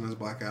Johnson as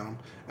Black Adam,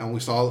 and we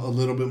saw a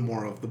little bit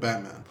more of the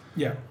Batman.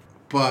 Yeah.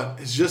 But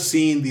it's just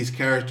seeing these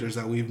characters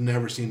that we've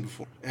never seen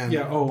before. And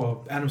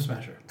Atom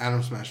Smasher.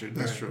 Atom Smasher,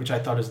 that's true. Which I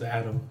thought is the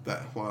Atom.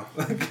 Come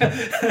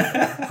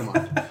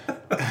on.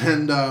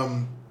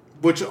 And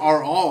which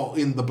are all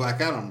in the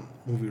Black Adam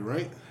movie,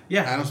 right?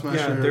 Yeah. Atom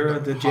Smasher, yeah, they're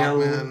the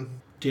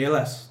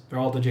JLS. They're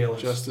all the JLS.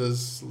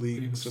 Justice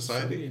League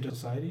Society.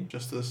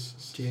 Justice.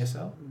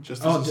 JSL.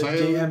 Justice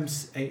Society.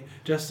 JMSA.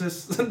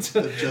 Justice.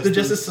 The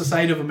Justice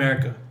Society of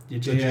America.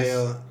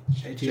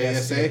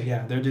 JSA.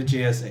 Yeah, they're the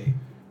JSA.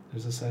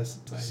 There's a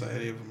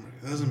Society of America.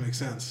 That doesn't make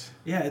sense.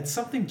 Yeah, it's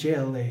something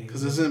JLA.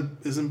 Because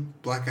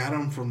isn't Black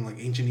Adam from like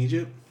ancient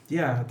Egypt?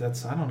 Yeah,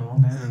 that's I don't know,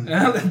 man.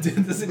 That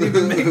doesn't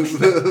even make sense.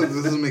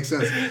 This doesn't make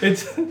sense.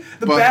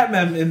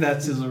 Batman in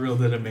that sizzle reel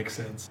didn't make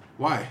sense.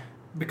 Why?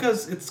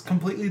 Because it's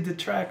completely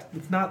detract.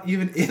 It's not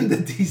even in the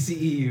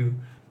DCEU.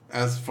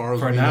 As far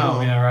as we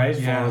know. Yeah, right?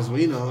 As far as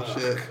we know.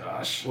 Shit.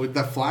 Gosh. Well,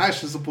 the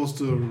Flash is supposed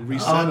to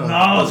reset. Oh,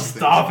 no,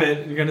 stop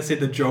it. You're going to say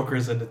the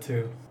Joker's in it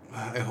too.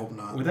 I hope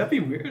not. Would that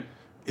be weird?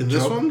 In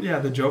this one? Yeah,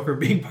 the Joker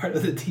being part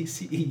of the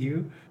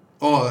DCEU.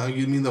 Oh,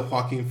 you mean the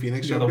Joaquin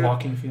Phoenix Joker? Yeah, the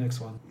Joaquin Phoenix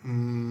one.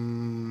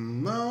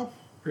 No.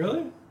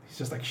 Really? He's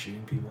just like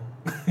shooting people.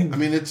 I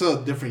mean, it's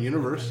a different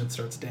universe. And it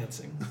starts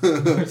dancing.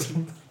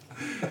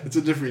 It's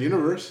a different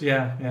universe.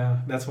 Yeah.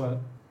 That's what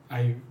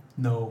I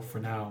know for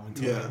now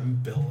until I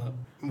build up.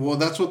 Well,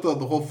 that's what the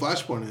whole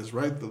Flashpoint is,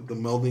 right? The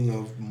melding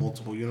of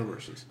multiple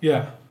universes.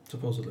 Yeah,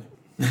 supposedly.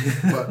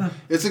 But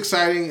it's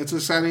exciting. It's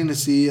exciting to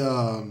see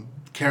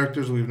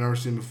characters we've never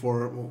seen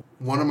before.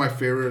 One of my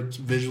favorites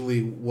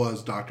visually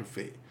was Dr.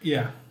 Fate.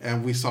 Yeah.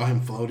 And we saw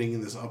him floating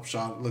in this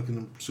upshot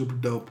looking super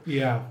dope.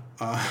 Yeah.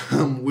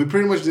 We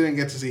pretty much didn't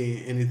get to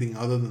see anything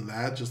other than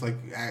that, just like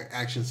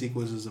action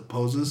sequences and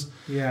poses.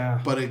 Yeah.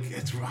 But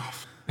it's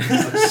rough.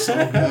 It's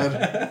so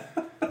good.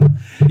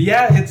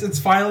 Yeah, it's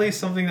finally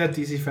something that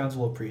DC fans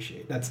will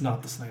appreciate. That's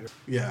not the Snyder.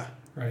 Yeah.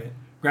 Right.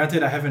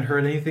 Granted, I haven't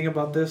heard anything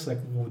about this. Like,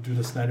 do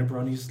the Snyder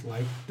bronies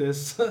like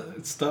this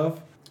stuff?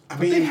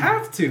 But they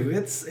have to.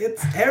 It's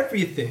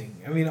everything.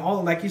 I mean,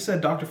 all like you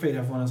said, Dr. Fate.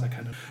 Everyone is like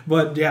kind of.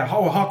 But yeah,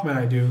 Hawkman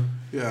I do.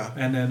 Yeah.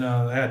 And then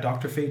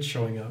Dr. Fate's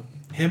showing up.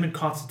 Him and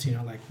Constantine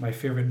are like my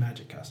favorite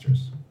magic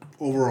casters.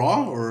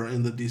 Overall, or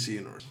in the DC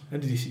universe? In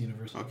the DC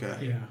universe. Okay.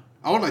 Yeah.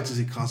 I would like to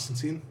see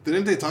Constantine.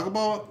 Didn't they talk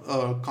about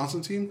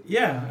Constantine?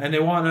 Yeah, and they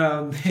want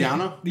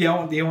Keanu?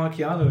 Yeah, they want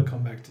Keanu to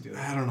come back to do it.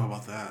 I don't know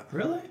about that.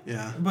 Really?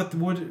 Yeah. But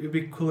would it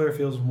be cooler if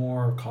it was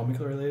more comic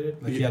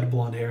related? Like he had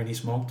blonde hair and he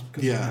smoked?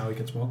 Because now he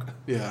can smoke.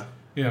 Yeah.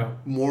 Yeah.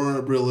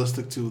 More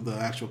realistic to the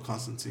actual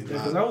Constantine.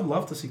 Because I would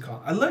love to see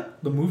I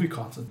like the movie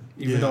Constantine,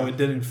 even though it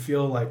didn't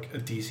feel like a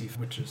DC,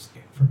 which is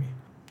for me.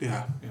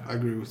 Yeah, I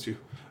agree with you.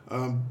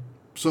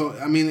 So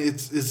I mean,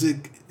 is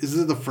it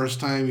the first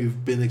time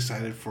you've been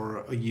excited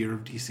for a year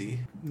of DC?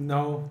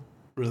 No.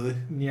 Really?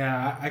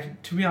 Yeah, I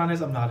to be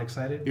honest, I'm not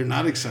excited. You're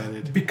not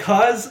excited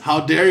because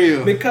how dare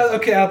you? Because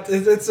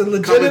it's a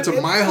legitimate. Come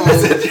into my home.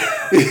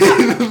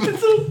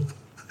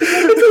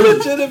 It's a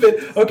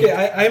legitimate. Okay,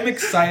 I'm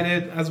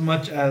excited as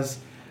much as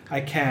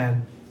I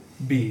can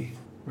be.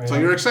 Right? So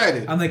you're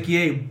excited. I'm like,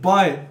 yay,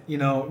 but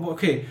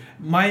okay,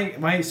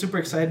 my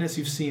super excitedness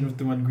you've seen with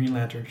the when Green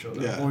Lantern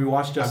showed up. When we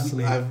watched Justice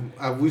League.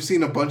 We've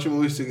seen a bunch of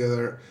movies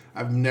together.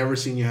 I've never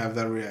seen you have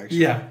that reaction.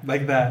 Yeah,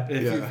 like that.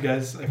 If you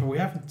guys, we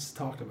haven't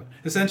talked about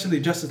it.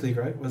 Essentially Justice League,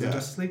 right? Was it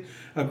Justice League?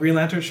 Green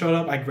Lantern showed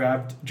up. I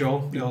grabbed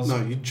Joel.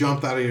 No, you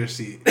jumped out of your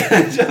seat. All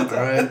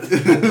right.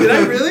 Did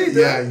I really?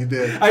 Yeah, you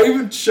did. I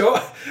even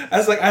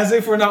as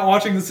if we're not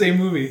watching the same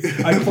movie.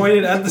 I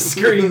pointed at the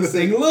screen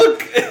saying,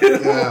 "Look."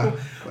 Yeah.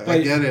 I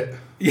get it.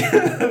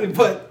 Yeah,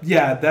 but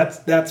yeah,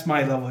 that's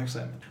my level of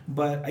excitement.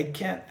 But I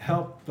can't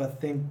help but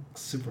think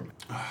Superman.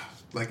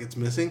 Like it's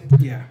missing?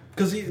 Yeah,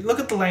 because look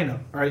at the lineup.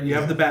 All right, you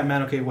have the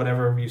Batman. Okay,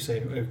 whatever you say,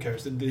 who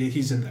cares?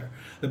 He's in there.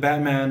 The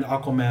Batman,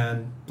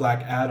 Aquaman,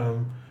 Black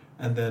Adam,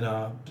 and then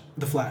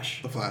the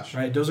Flash. The Flash.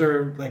 Right, those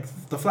are like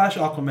the Flash,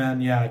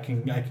 Aquaman. Yeah, I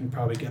can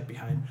probably get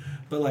behind.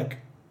 But like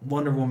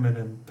Wonder Woman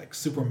and like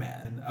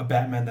Superman, and a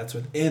Batman that's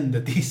within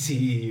the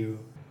DCEU.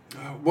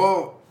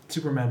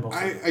 Superman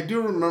mostly. I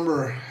do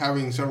remember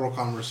having several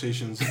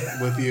conversations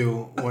with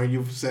you where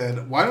you've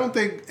said, why don't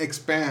they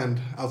expand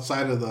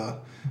outside of the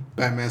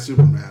Batman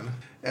Superman?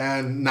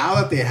 And now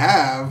that they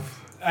have,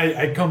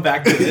 I come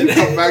back to it.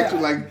 Come back to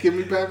like, give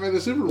me Batman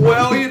and Superman.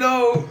 Well, you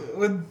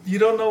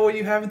don't know what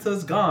you have until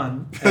it's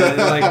gone. And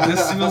like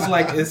this feels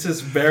like it's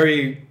just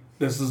very.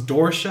 This is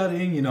door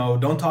shutting,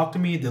 don't talk to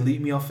me, delete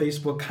me on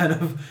Facebook, kind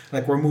of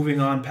like we're moving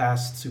on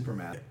past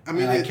Superman. I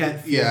mean,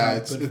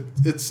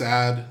 it's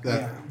sad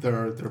that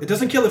they're. It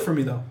doesn't kill it for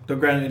me though. Though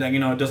granted,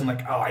 it doesn't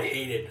like I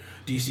hate it.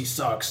 DC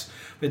sucks.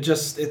 It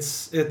just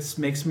it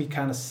makes me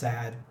kind of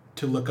sad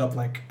to look up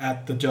like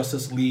at the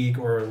Justice League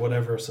or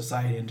whatever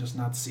society and just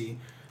not see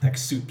like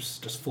Supes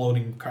just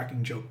floating,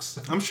 cracking jokes.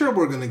 I'm sure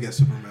we're gonna get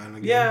Superman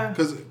again. Yeah,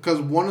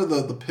 because one of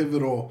the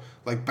pivotal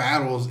like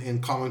battles in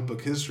comic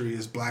book history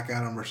is Black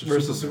Adam versus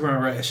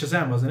Superman. Right?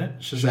 Shazam, wasn't it?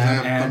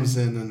 Shazam comes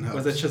in and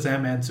helps. Was it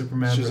Shazam and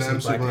Superman?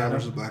 Shazam, Superman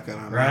versus Black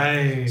Adam.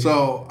 Right.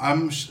 So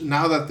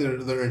now that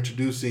they're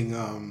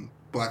introducing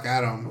Black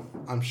Adam,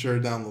 I'm sure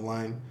down the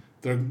line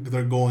they're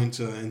going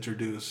to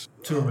introduce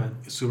Superman.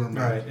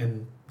 Right,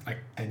 in like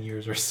 10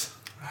 years or so.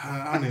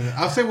 I don't know.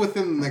 I'll say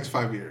within the next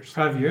 5 years.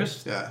 5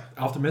 years? Yeah.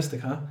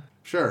 Optimistic, huh?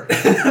 Sure.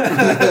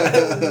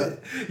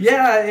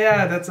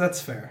 yeah,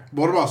 that's fair.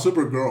 What about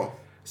Supergirl?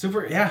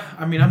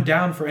 I mean, I'm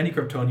down for any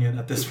Kryptonian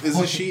at this point.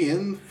 Isn't she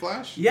in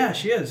Flash? Yeah,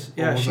 she is.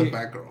 Yeah, or was it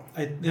Batgirl?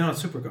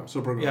 Supergirl.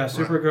 Supergirl. Yeah,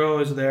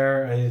 Supergirl is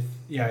there. I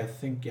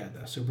think the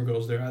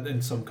Supergirl's there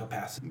in some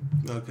capacity.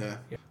 Okay.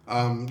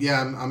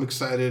 Yeah. I'm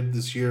excited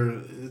this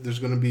year. There's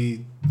going to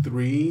be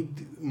 3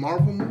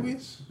 Marvel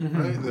movies,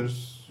 right?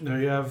 There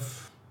you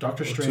have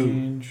Doctor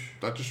Strange.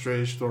 2. Doctor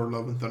Strange, Thor,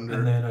 Love and Thunder.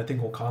 And then I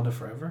think Wakanda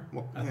Forever.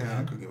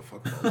 I could give a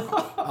fuck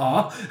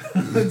about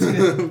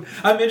Wakanda.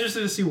 I'm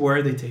interested to see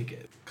where they take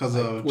it. Because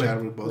of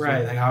Chadwick Boseman.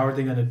 Right, like how are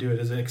they going to do it?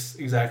 Is it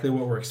exactly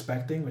what we're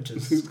expecting? Which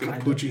is He's going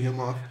to poochie him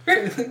off. I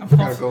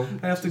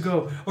have to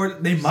go. Or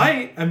they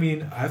might. I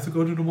mean, I have to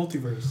go to the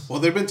multiverse. Well,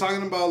 they've been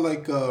talking about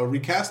like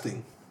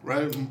recasting,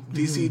 right?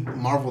 DC,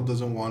 Marvel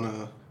doesn't want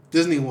to.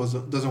 Disney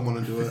doesn't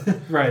want to do it.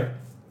 Right.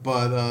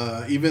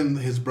 But even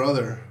his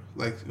brother,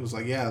 like, it was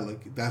like,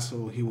 that's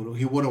what he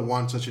wouldn't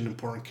want such an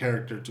important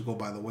character to go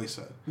by the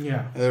wayside.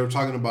 Yeah. And they were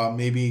talking about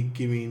maybe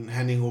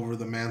handing over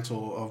the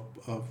mantle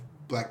of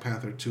Black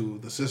Panther to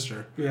the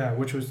sister. Yeah,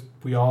 which was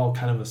we all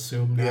kind of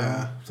assumed now.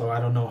 Yeah. So I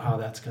don't know how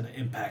that's going to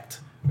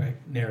impact, right,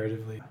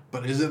 narratively.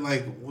 But is it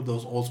like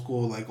those old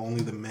school, like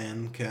only the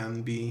men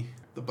can be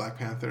the Black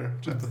Panther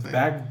type of thing?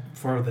 Back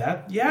for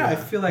that? Yeah, I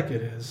feel like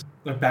it is.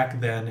 Like back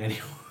then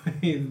anyway.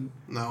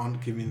 No, I'm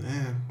giving.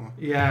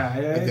 Yeah,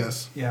 I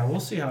guess. Yeah,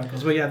 we'll see how it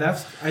goes. But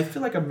yeah, I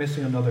feel like I'm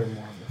missing another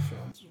Marvel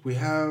film. We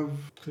have.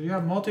 So you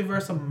have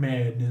Multiverse of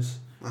Madness.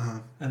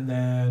 And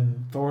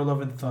then Thor: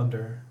 Love and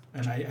Thunder,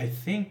 and I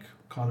think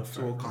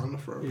Wakanda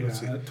Forever.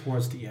 Yeah,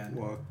 towards the end.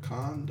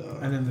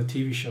 Wakanda. And then the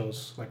TV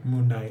shows like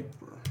Moon Knight.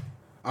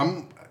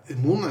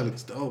 Moon Knight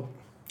looks dope.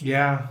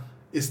 Yeah.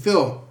 It's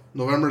still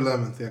November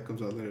 11th. Yeah, it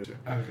comes out later this year.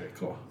 Okay,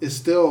 cool. It's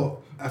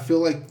still. I feel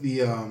like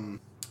the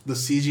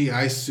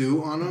CGI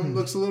suit on him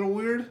looks a little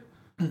weird,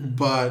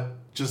 but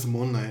just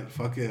Moon Knight.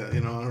 Fuck it.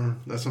 You know,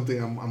 that's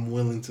something I'm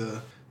willing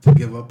to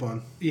give up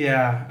on.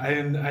 Yeah,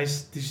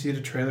 did you see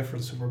the trailer for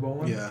the Super Bowl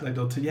one? Yeah. Like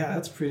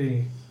that's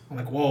pretty. I'm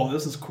like, whoa,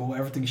 this is cool.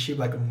 Everything's shaped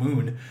like a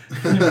moon,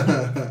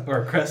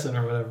 or a crescent,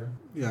 or whatever.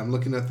 Yeah, I'm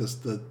looking at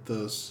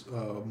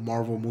the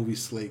Marvel movie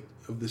slate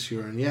of this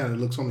year, and yeah, it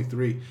looks only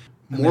 3.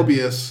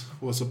 Morbius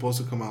was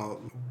supposed to come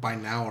out by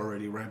now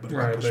already, right? But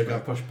it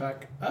got pushed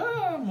back.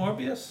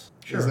 Morbius.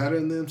 Sure. Is that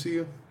in the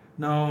MCU?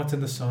 No, it's in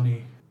the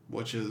Sony.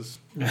 Which is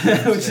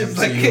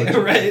like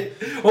right.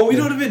 Well, we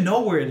don't even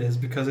know where it is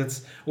because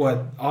it's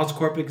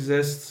Oscorp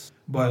exists,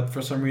 but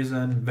for some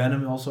reason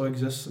Venom also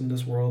exists in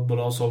this world. But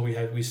also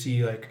we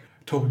see like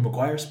Tobey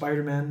Maguire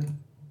Spider-Man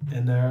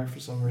in there for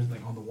some reason,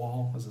 like on the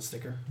wall as a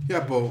sticker. Yeah,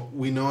 but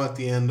we know at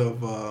the end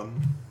of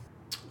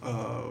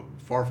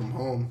Far From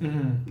Home.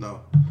 Mm-hmm.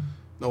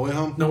 No Way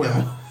Home. No Way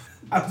Home.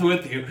 I'm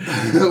with you.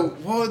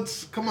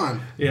 What? Come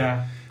on.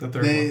 Yeah, the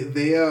third one.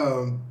 They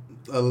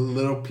a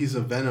little piece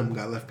of Venom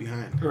got left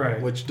behind.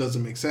 Right. Which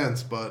doesn't make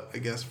sense, but I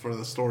guess for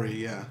the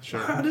story, yeah,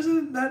 sure. How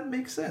doesn't that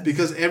make sense?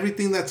 Because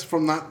everything that's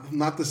from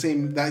not the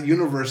same, that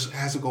universe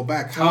has to go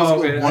back. How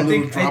about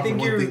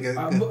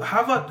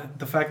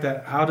the fact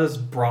that how does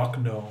Brock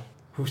know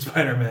who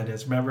Spider-Man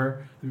is?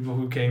 Remember, the people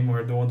who came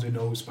were the ones who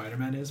know who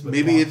Spider-Man is. But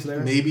maybe it's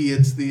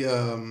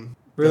the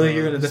really,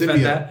 you're gonna defend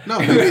symbiote. that? No,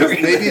 maybe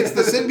it's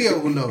the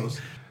symbiote who knows.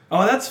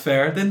 Oh, that's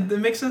fair. Then it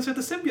makes sense for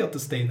the symbiote to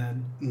stay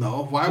then.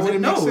 No, why would it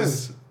make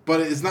sense? But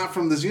it's not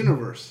from this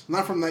universe.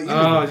 Not from that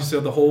universe. Oh,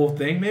 so the whole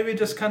thing maybe it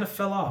just kind of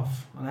fell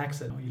off on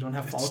accident. You don't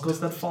have follicles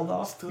that fall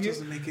off? Still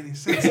doesn't make any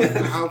sense.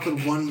 How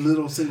could one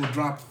little single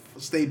drop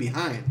stay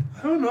behind?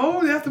 I don't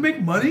know. They have to make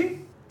money.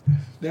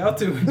 They have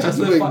to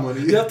justify.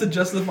 They have to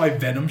justify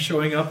Venom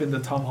showing up in the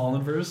Tom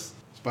Holland verse.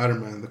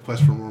 Spider-Man: The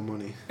Quest for More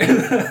Money.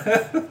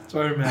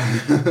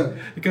 Spider-Man,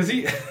 because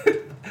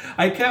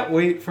I can't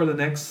wait for the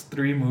next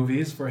 3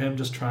 movies for him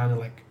just trying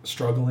to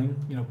struggling,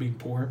 being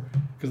poor,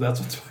 because that's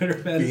what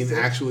Spider-Man is. Being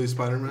actually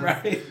Spider-Man,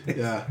 right?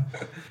 Yeah.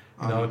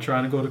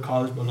 Trying to go to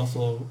college, but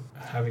also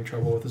having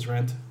trouble with his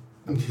rent.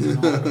 Would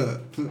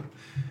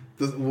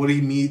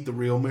he meet the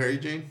real Mary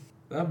Jane?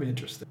 That'd be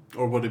interesting.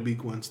 Or would it be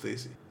Gwen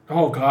Stacy?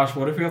 Oh gosh,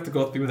 what if we have to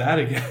go through that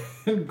again?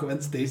 Gwen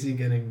Stacy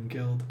getting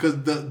killed. Because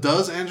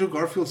does Andrew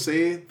Garfield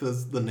say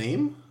the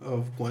name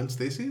of Gwen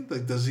Stacy?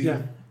 Does he?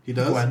 Yeah. He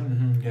does? Gwen.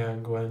 Mm-hmm. Yeah,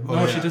 Gwen.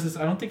 Oh, she does this.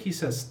 I don't think he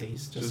says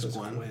Stace. Just says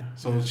Gwen.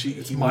 So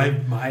it's my.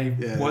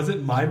 Yeah. Was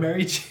it my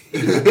Mary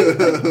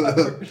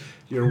Jane?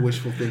 Your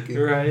wishful thinking.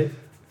 Right.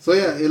 So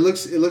yeah, it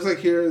looks like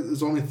here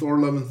there's only Thor: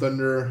 Love and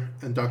Thunder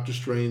and Doctor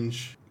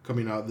Strange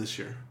coming out this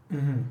year.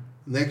 Mm-hmm.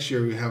 Next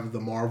year we have the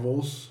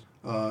Marvels,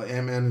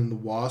 Ant-Man and the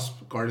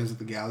Wasp, Guardians of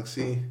the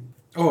Galaxy.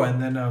 Oh, and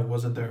then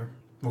wasn't there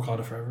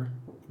Wakanda Forever?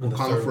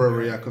 Wakanda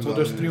Forever, yeah. So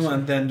there's 3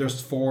 and then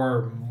there's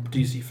 4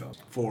 DC films.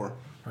 4.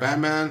 Right.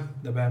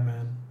 The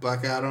Batman.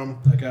 Black Adam.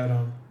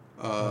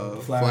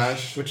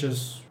 Flash. Which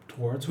is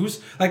towards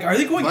are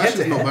they going Flash head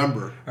to head?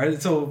 November. All right,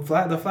 so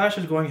the Flash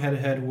is going head to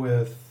head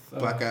with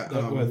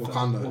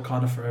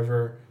Wakanda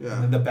Forever. Yeah.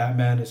 And then the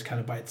Batman is kind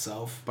of by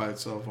itself. On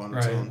its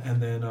own. And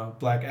then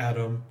Black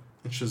Adam.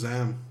 And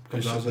Shazam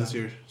comes out this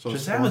year. So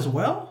Shazam as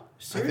well?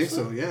 Seriously? I think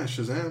so, yeah.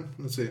 Shazam.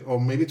 Let's see. Oh,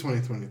 maybe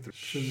 2023.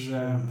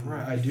 Shazam.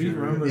 Right, I do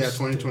remember. Yeah,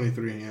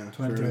 2023, yeah.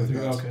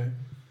 2023, okay.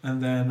 And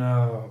then,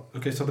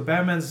 so the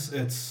Batman's,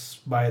 it's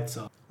by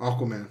itself.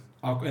 Aquaman.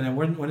 And then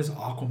when does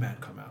Aquaman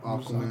come out?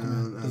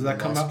 Aquaman. Does that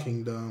come out?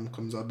 Kingdom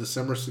comes out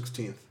December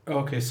 16th.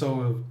 Okay,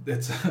 so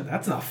that's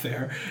not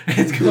fair.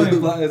 It's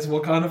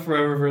Wakanda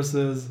Forever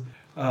versus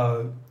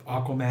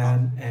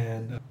Aquaman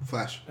and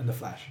Flash. And the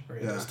Flash.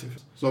 Right? Yeah.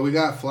 So we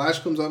got Flash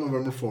comes out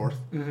November 4th.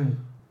 Mm-hmm.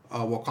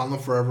 Wakanda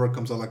Forever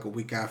comes out a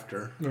week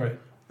after. Right.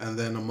 And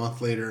then a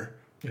month later,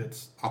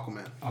 it's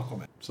Aquaman.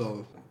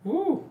 So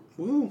Woo!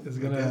 It's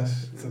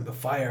the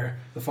fire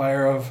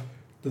of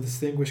the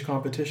distinguished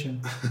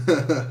competition.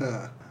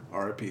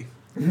 R.I.P.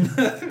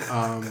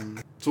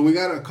 So we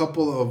got a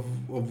couple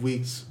of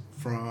weeks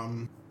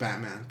from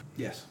Batman.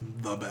 Yes.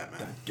 The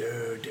Batman.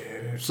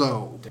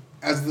 So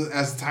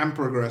as time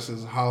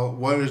progresses,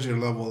 what is your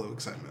level of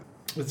excitement?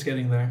 It's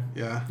getting there.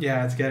 Yeah.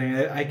 Yeah, it's getting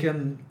it.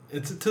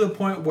 It's to the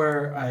point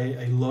where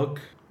I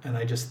look and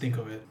I just think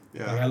of it.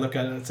 Yeah. I look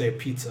at it and say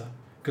pizza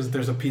because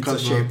there's a pizza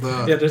shape.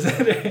 There's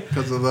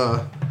because of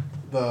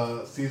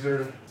the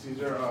Caesar.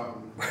 Where are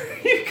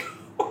you going?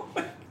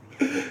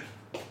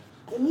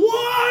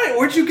 Why?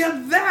 Where'd you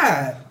get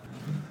that?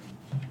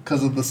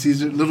 Because of the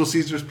Little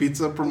Caesar's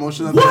Pizza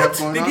promotion that they have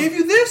going on. They gave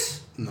you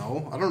this?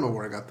 No, I don't know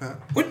where I got that.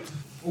 What?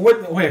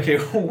 Wait, okay.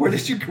 Where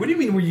did you? What do you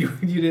mean? You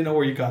didn't know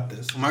where you got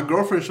this? My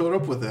girlfriend showed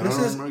up with it. This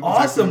is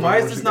awesome. Why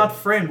is this not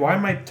framed? Why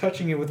am I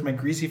touching it with my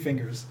greasy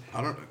fingers?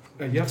 I don't.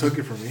 You have took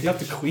it from me. You have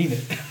to clean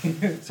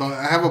it. So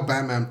I have a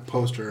Batman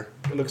poster.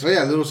 It looks. Oh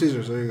yeah, Little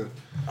Caesars. There you go.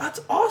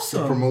 That's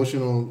awesome.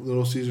 Promotional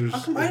Little Caesars. How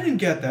come I didn't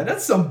get that?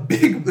 That's some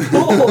big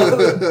bull.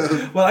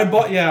 Well, I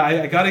bought. Yeah,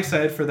 I got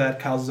excited for that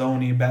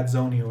Calzone,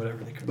 Batzoni, or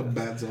whatever they call it.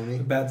 The Batzoni.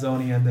 The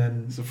Batzoni, and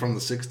then. Is it from the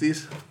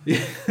 60s?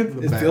 Yeah,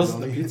 it feels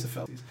the pizza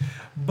felt.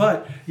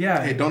 But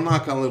yeah. Hey, don't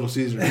knock on Little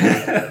Caesars.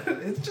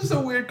 It's just a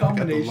weird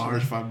combination. Got the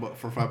large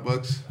for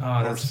 $5.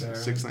 Oh, that's fair.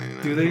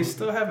 $6.99. Do they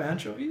still have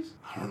anchovies?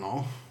 I don't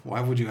know.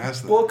 Why would you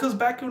ask that? Well, because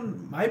back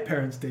in my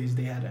parents' days,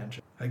 they had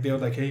anchovies. Like they were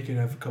like, "Hey, you can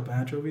have a couple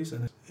anchovies,"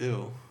 and then,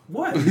 ew.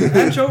 What?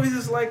 Anchovies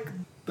is like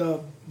the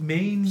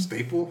main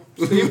staple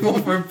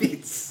for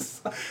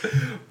pizza.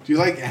 Do you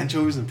like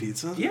anchovies in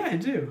pizza? Yeah, I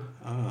do.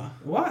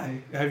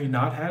 Why? Have you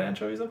not had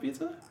anchovies on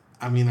pizza?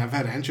 I mean, I've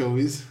had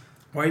anchovies.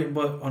 Why?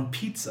 But on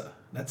pizza,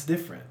 that's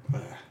different. Uh,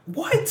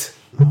 What?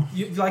 No.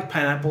 You like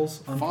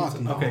pineapples on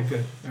pizza? No. Okay,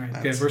 good. All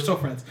right, good. We're still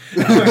friends.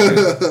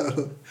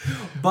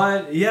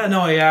 But yeah,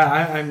 no,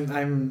 yeah,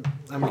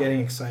 I'm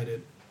getting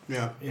excited.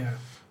 Yeah. Yeah.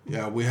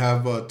 Yeah, we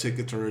have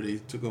tickets already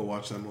to go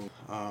watch that movie.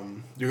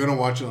 You're gonna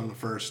watch it on the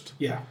 1st.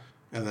 Yeah.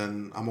 And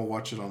then I'm gonna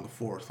watch it on the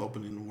 4th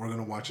opening. We're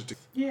gonna watch it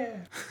together.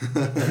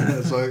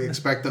 Yeah. So I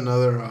expect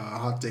another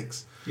hot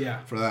takes. Yeah.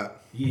 For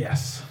that.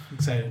 Yes.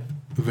 Excited.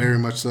 Very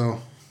much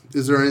so.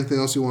 Is there anything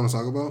else you want to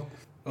talk about?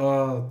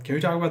 Can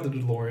we talk about the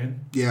DeLorean?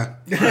 Yeah.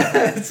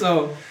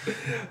 So,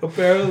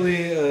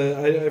 apparently,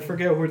 I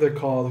forget who they're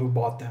called, who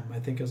bought them. I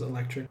think it's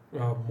Electric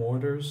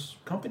Motors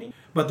Company.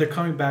 But they're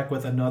coming back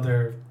with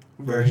another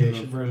version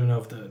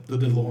of the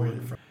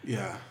DeLorean.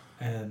 Yeah.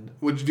 And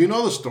do you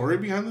know the story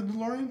behind the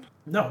DeLorean?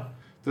 No.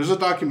 There's a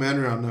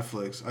documentary on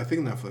Netflix. I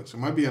think Netflix. It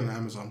might be on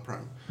Amazon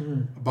Prime.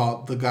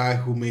 About the guy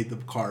who made the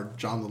car,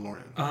 John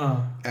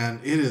DeLorean. And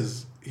it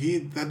is...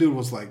 that dude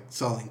was like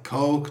selling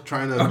coke,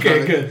 trying to.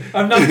 Okay, good.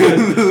 I'm not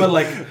good, but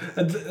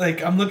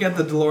like I'm looking at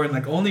the DeLorean.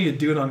 Like only a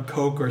dude on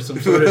coke or some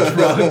sort of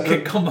drug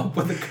can come up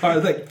with a car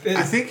like this.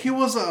 I think he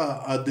was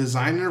a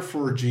designer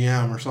for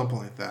GM or something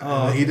like that.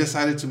 And he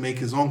decided to make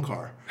his own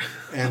car,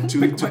 and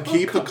to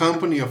keep the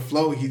company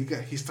afloat,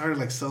 he started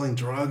like selling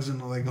drugs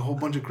and like a whole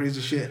bunch of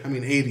crazy shit. I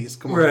mean, 80s,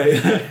 come on. Right.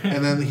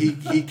 And then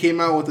he came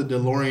out with the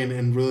DeLorean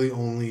and really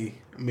only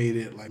made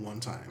it like one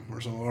time or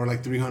so, or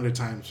like 300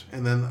 times,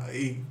 and then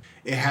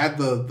it had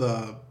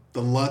the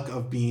luck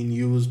of being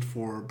used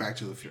for Back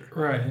to the Future,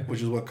 right?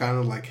 Which is what kind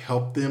of like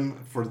helped them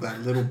for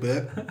that little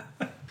bit.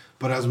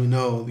 But as we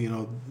know,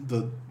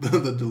 the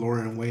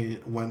DeLorean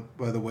went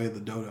by the way of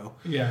the dodo.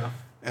 Yeah.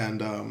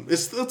 And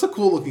it's a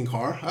cool looking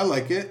car. I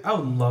like it. I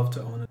would love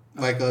to own it.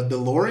 Like a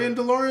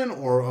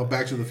DeLorean or a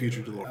Back to the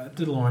Future DeLorean?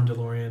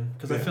 DeLorean.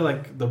 Because I feel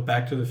like the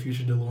Back to the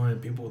Future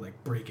DeLorean, people would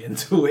like break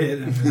into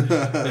it. And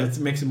it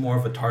makes it more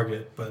of a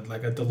target. But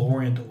like a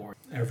DeLorean,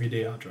 every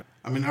day I'll drive.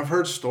 I mean, I've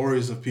heard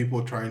stories of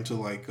people trying to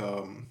like...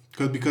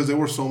 because there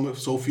were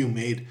so few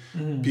made,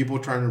 people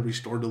trying to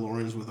restore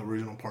DeLoreans with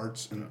original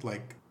parts. And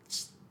like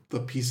the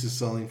pieces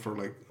selling for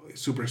like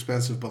super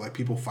expensive, but like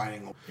people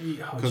fighting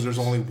because there's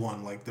only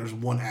one. Like there's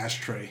one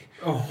ashtray.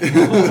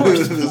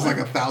 It's like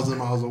 1,000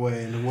 miles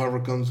away, and whoever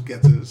comes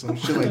gets it. Some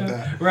shit like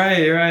that. Right.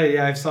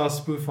 Yeah, I saw a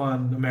spoof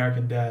on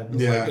American Dad.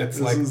 It's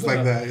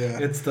like that. Yeah.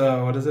 It's the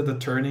what is it? The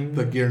turning.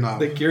 The gear knob.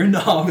 The gear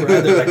knob. Right.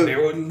 They're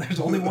like there's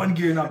only one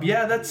gear knob.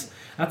 Yeah, that's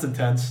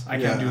intense. I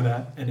can't do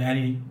that in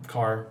any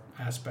car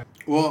aspect.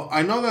 Well,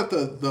 I know that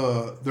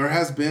there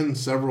has been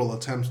several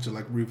attempts to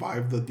like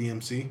revive the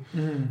DMC.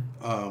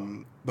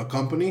 The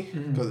company,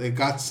 because it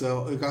got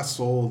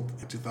sold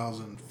in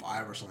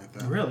 2005 or something like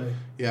that. Really?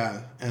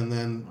 Yeah, and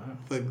then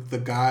the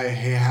guy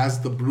he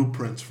has the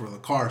blueprints for the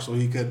car, so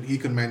he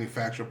could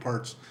manufacture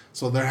parts.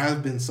 So there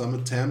have been some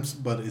attempts,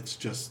 but it's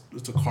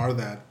a car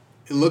that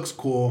it looks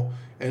cool,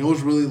 and it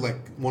was really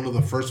like one of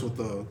the first with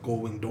the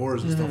gold wing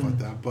doors and stuff like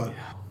that. But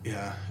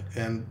yeah,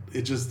 and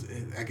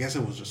I guess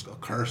it was just a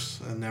curse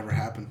and never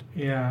happened.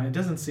 Yeah, it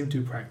doesn't seem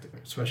too practical,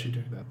 especially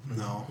doing that.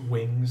 No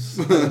wings,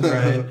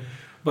 right?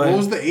 But it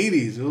was the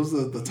 80s. It was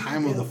the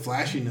time of the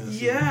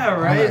flashiness. Yeah,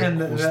 right. And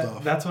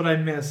that's what I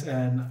miss.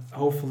 And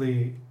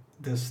hopefully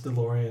this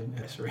DeLorean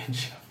is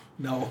range.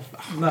 No.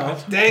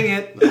 Dang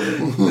it.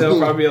 They'll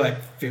probably be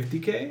like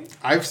 $50K.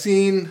 I've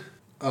seen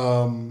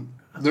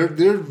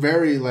they're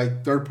very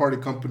like third party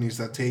companies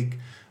that take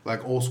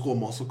like old school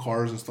muscle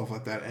cars and stuff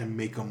like that and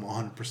make them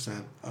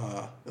 100%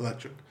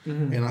 electric.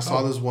 And I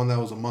saw this one that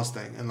was a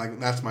Mustang, and like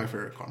that's my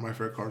favorite car. My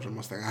favorite car is a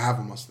Mustang. I have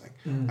a Mustang.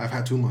 I've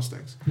had 2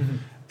 Mustangs.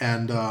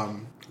 And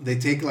they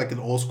take like an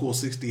old school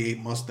 68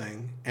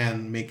 Mustang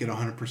and make it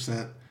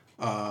 100%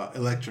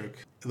 electric.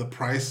 The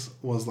price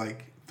was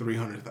like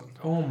 $300,000.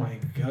 Oh my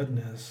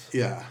goodness.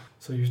 Yeah.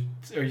 So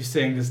are you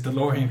saying this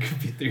DeLorean could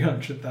be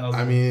 $300,000?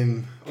 I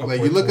mean, like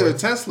you look at a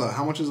Tesla.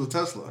 How much is a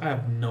Tesla? I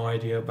have no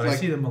idea, but like, I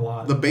see them a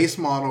lot. The base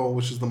model,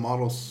 which is the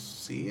Model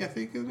C, I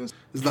think it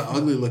is the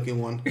ugly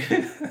looking one.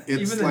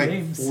 It's like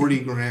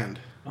 $40,000.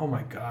 Oh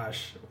my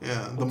gosh.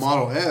 Yeah, the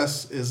Model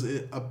S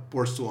is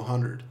upwards to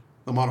 100.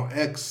 The Model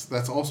X,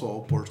 that's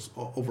also upwards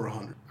over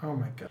 100. Oh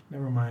my god.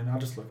 Never mind. I'll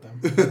just look them.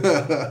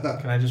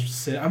 Can I just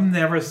sit? I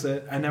never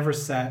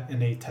sat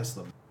in a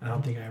Tesla. I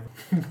don't think I ever.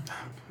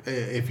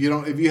 If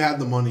you had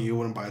the money, you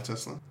wouldn't buy a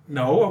Tesla.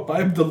 No, I'll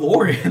buy a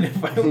DeLorean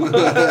if I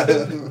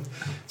would.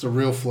 It's a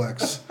real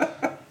flex.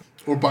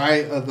 Or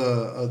buy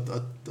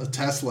a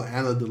Tesla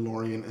and a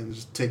DeLorean and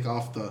just take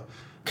off the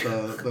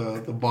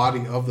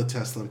body of the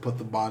Tesla and put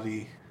the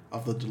body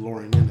of the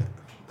DeLorean in it.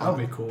 That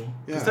would be cool.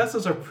 Because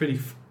Teslas are pretty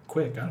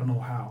quick. I don't know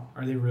how.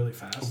 Are they really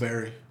fast?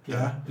 Very.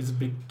 Yeah. It's a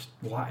big.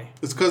 Why?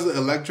 It's because the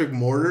electric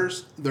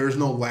motors, there's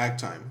no lag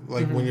time.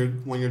 Like when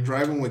you're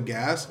driving with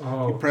gas,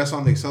 you press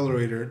on the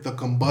accelerator. The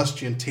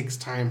combustion takes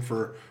time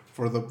for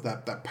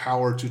that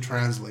power to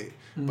translate.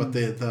 But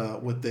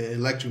with the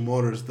electric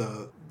motors,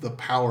 the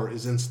power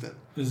is instant.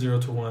 The 0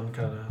 to 1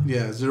 kind of.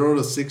 Yeah, 0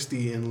 to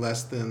 60 in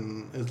less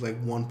than is like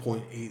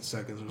 1.8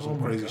 seconds or some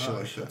crazy shit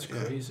like that. That's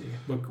crazy.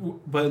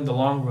 But in the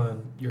long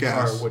run, your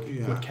car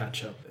would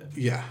catch up.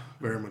 Yeah,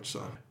 very much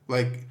so.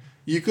 Like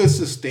you could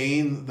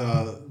sustain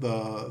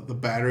the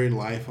battery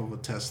life of a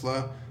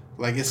Tesla.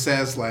 Like it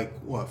says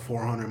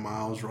 400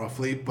 miles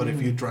roughly, but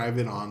if you drive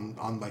it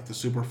on like the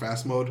super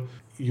fast mode,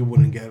 you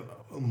wouldn't get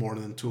more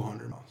than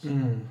 200 miles.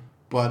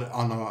 But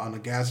on a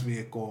gas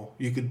vehicle,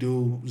 you could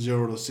do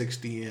 0 to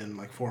 60 in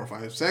like 4 or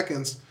 5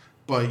 seconds,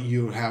 but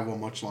you have a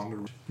much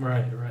longer.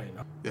 Right.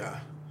 Yeah,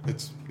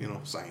 it's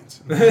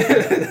science,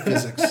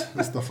 physics,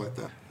 and stuff like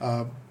that.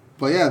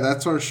 But yeah,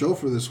 that's our show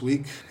for this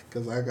week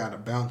because I gotta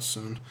bounce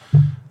soon.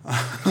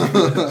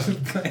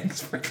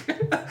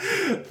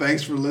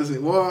 Thanks for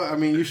listening. Well, I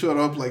mean, you showed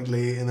up like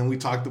late, and then we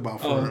talked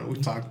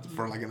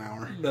for like an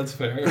hour. That's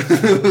fair.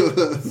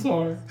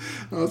 Sorry.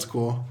 No, that's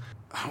cool.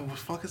 Oh,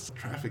 fuck is the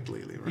traffic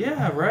lately, right?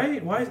 Yeah,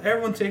 right? Why is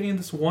everyone taking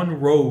this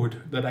one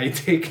road that I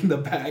take in the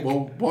back?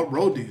 Well, what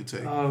road do you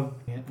take?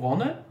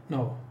 Walnut?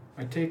 No.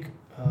 I take,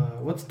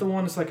 what's the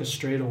one that's like a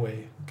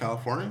straightaway?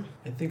 California?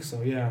 I think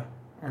so, yeah.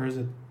 Or is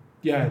it?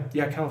 Yeah,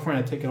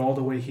 California. I take it all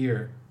the way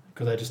here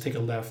because I just take a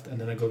left and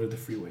then I go to the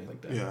freeway like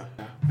that. Yeah.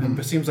 And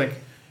it seems like,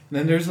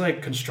 then there's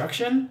like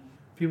construction.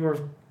 People are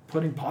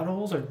putting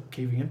potholes or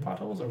caving in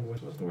potholes or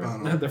what's the word? I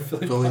don't know. They're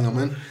filling them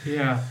in.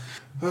 Yeah.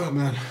 Oh,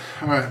 man.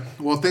 All right.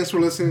 Well, thanks for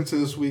listening to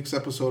this week's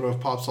episode of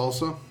Pop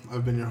Salsa.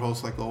 I've been your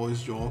host, like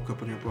always, Joel,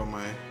 accompanied by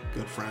my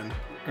good friend,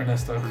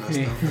 Ernesto.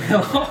 Me.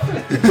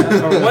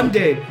 Or one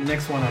day,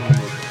 next one on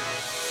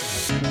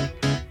the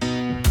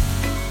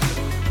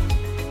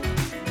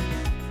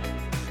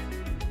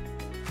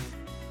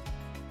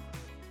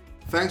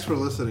Thanks for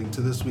listening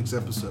to this week's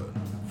episode.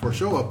 For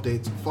show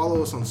updates,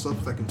 follow us on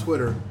Substack and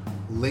Twitter.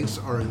 Links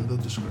are in the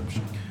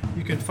description.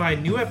 You can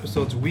find new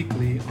episodes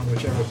weekly on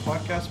whichever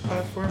podcast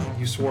platform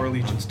you swore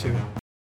allegiance to.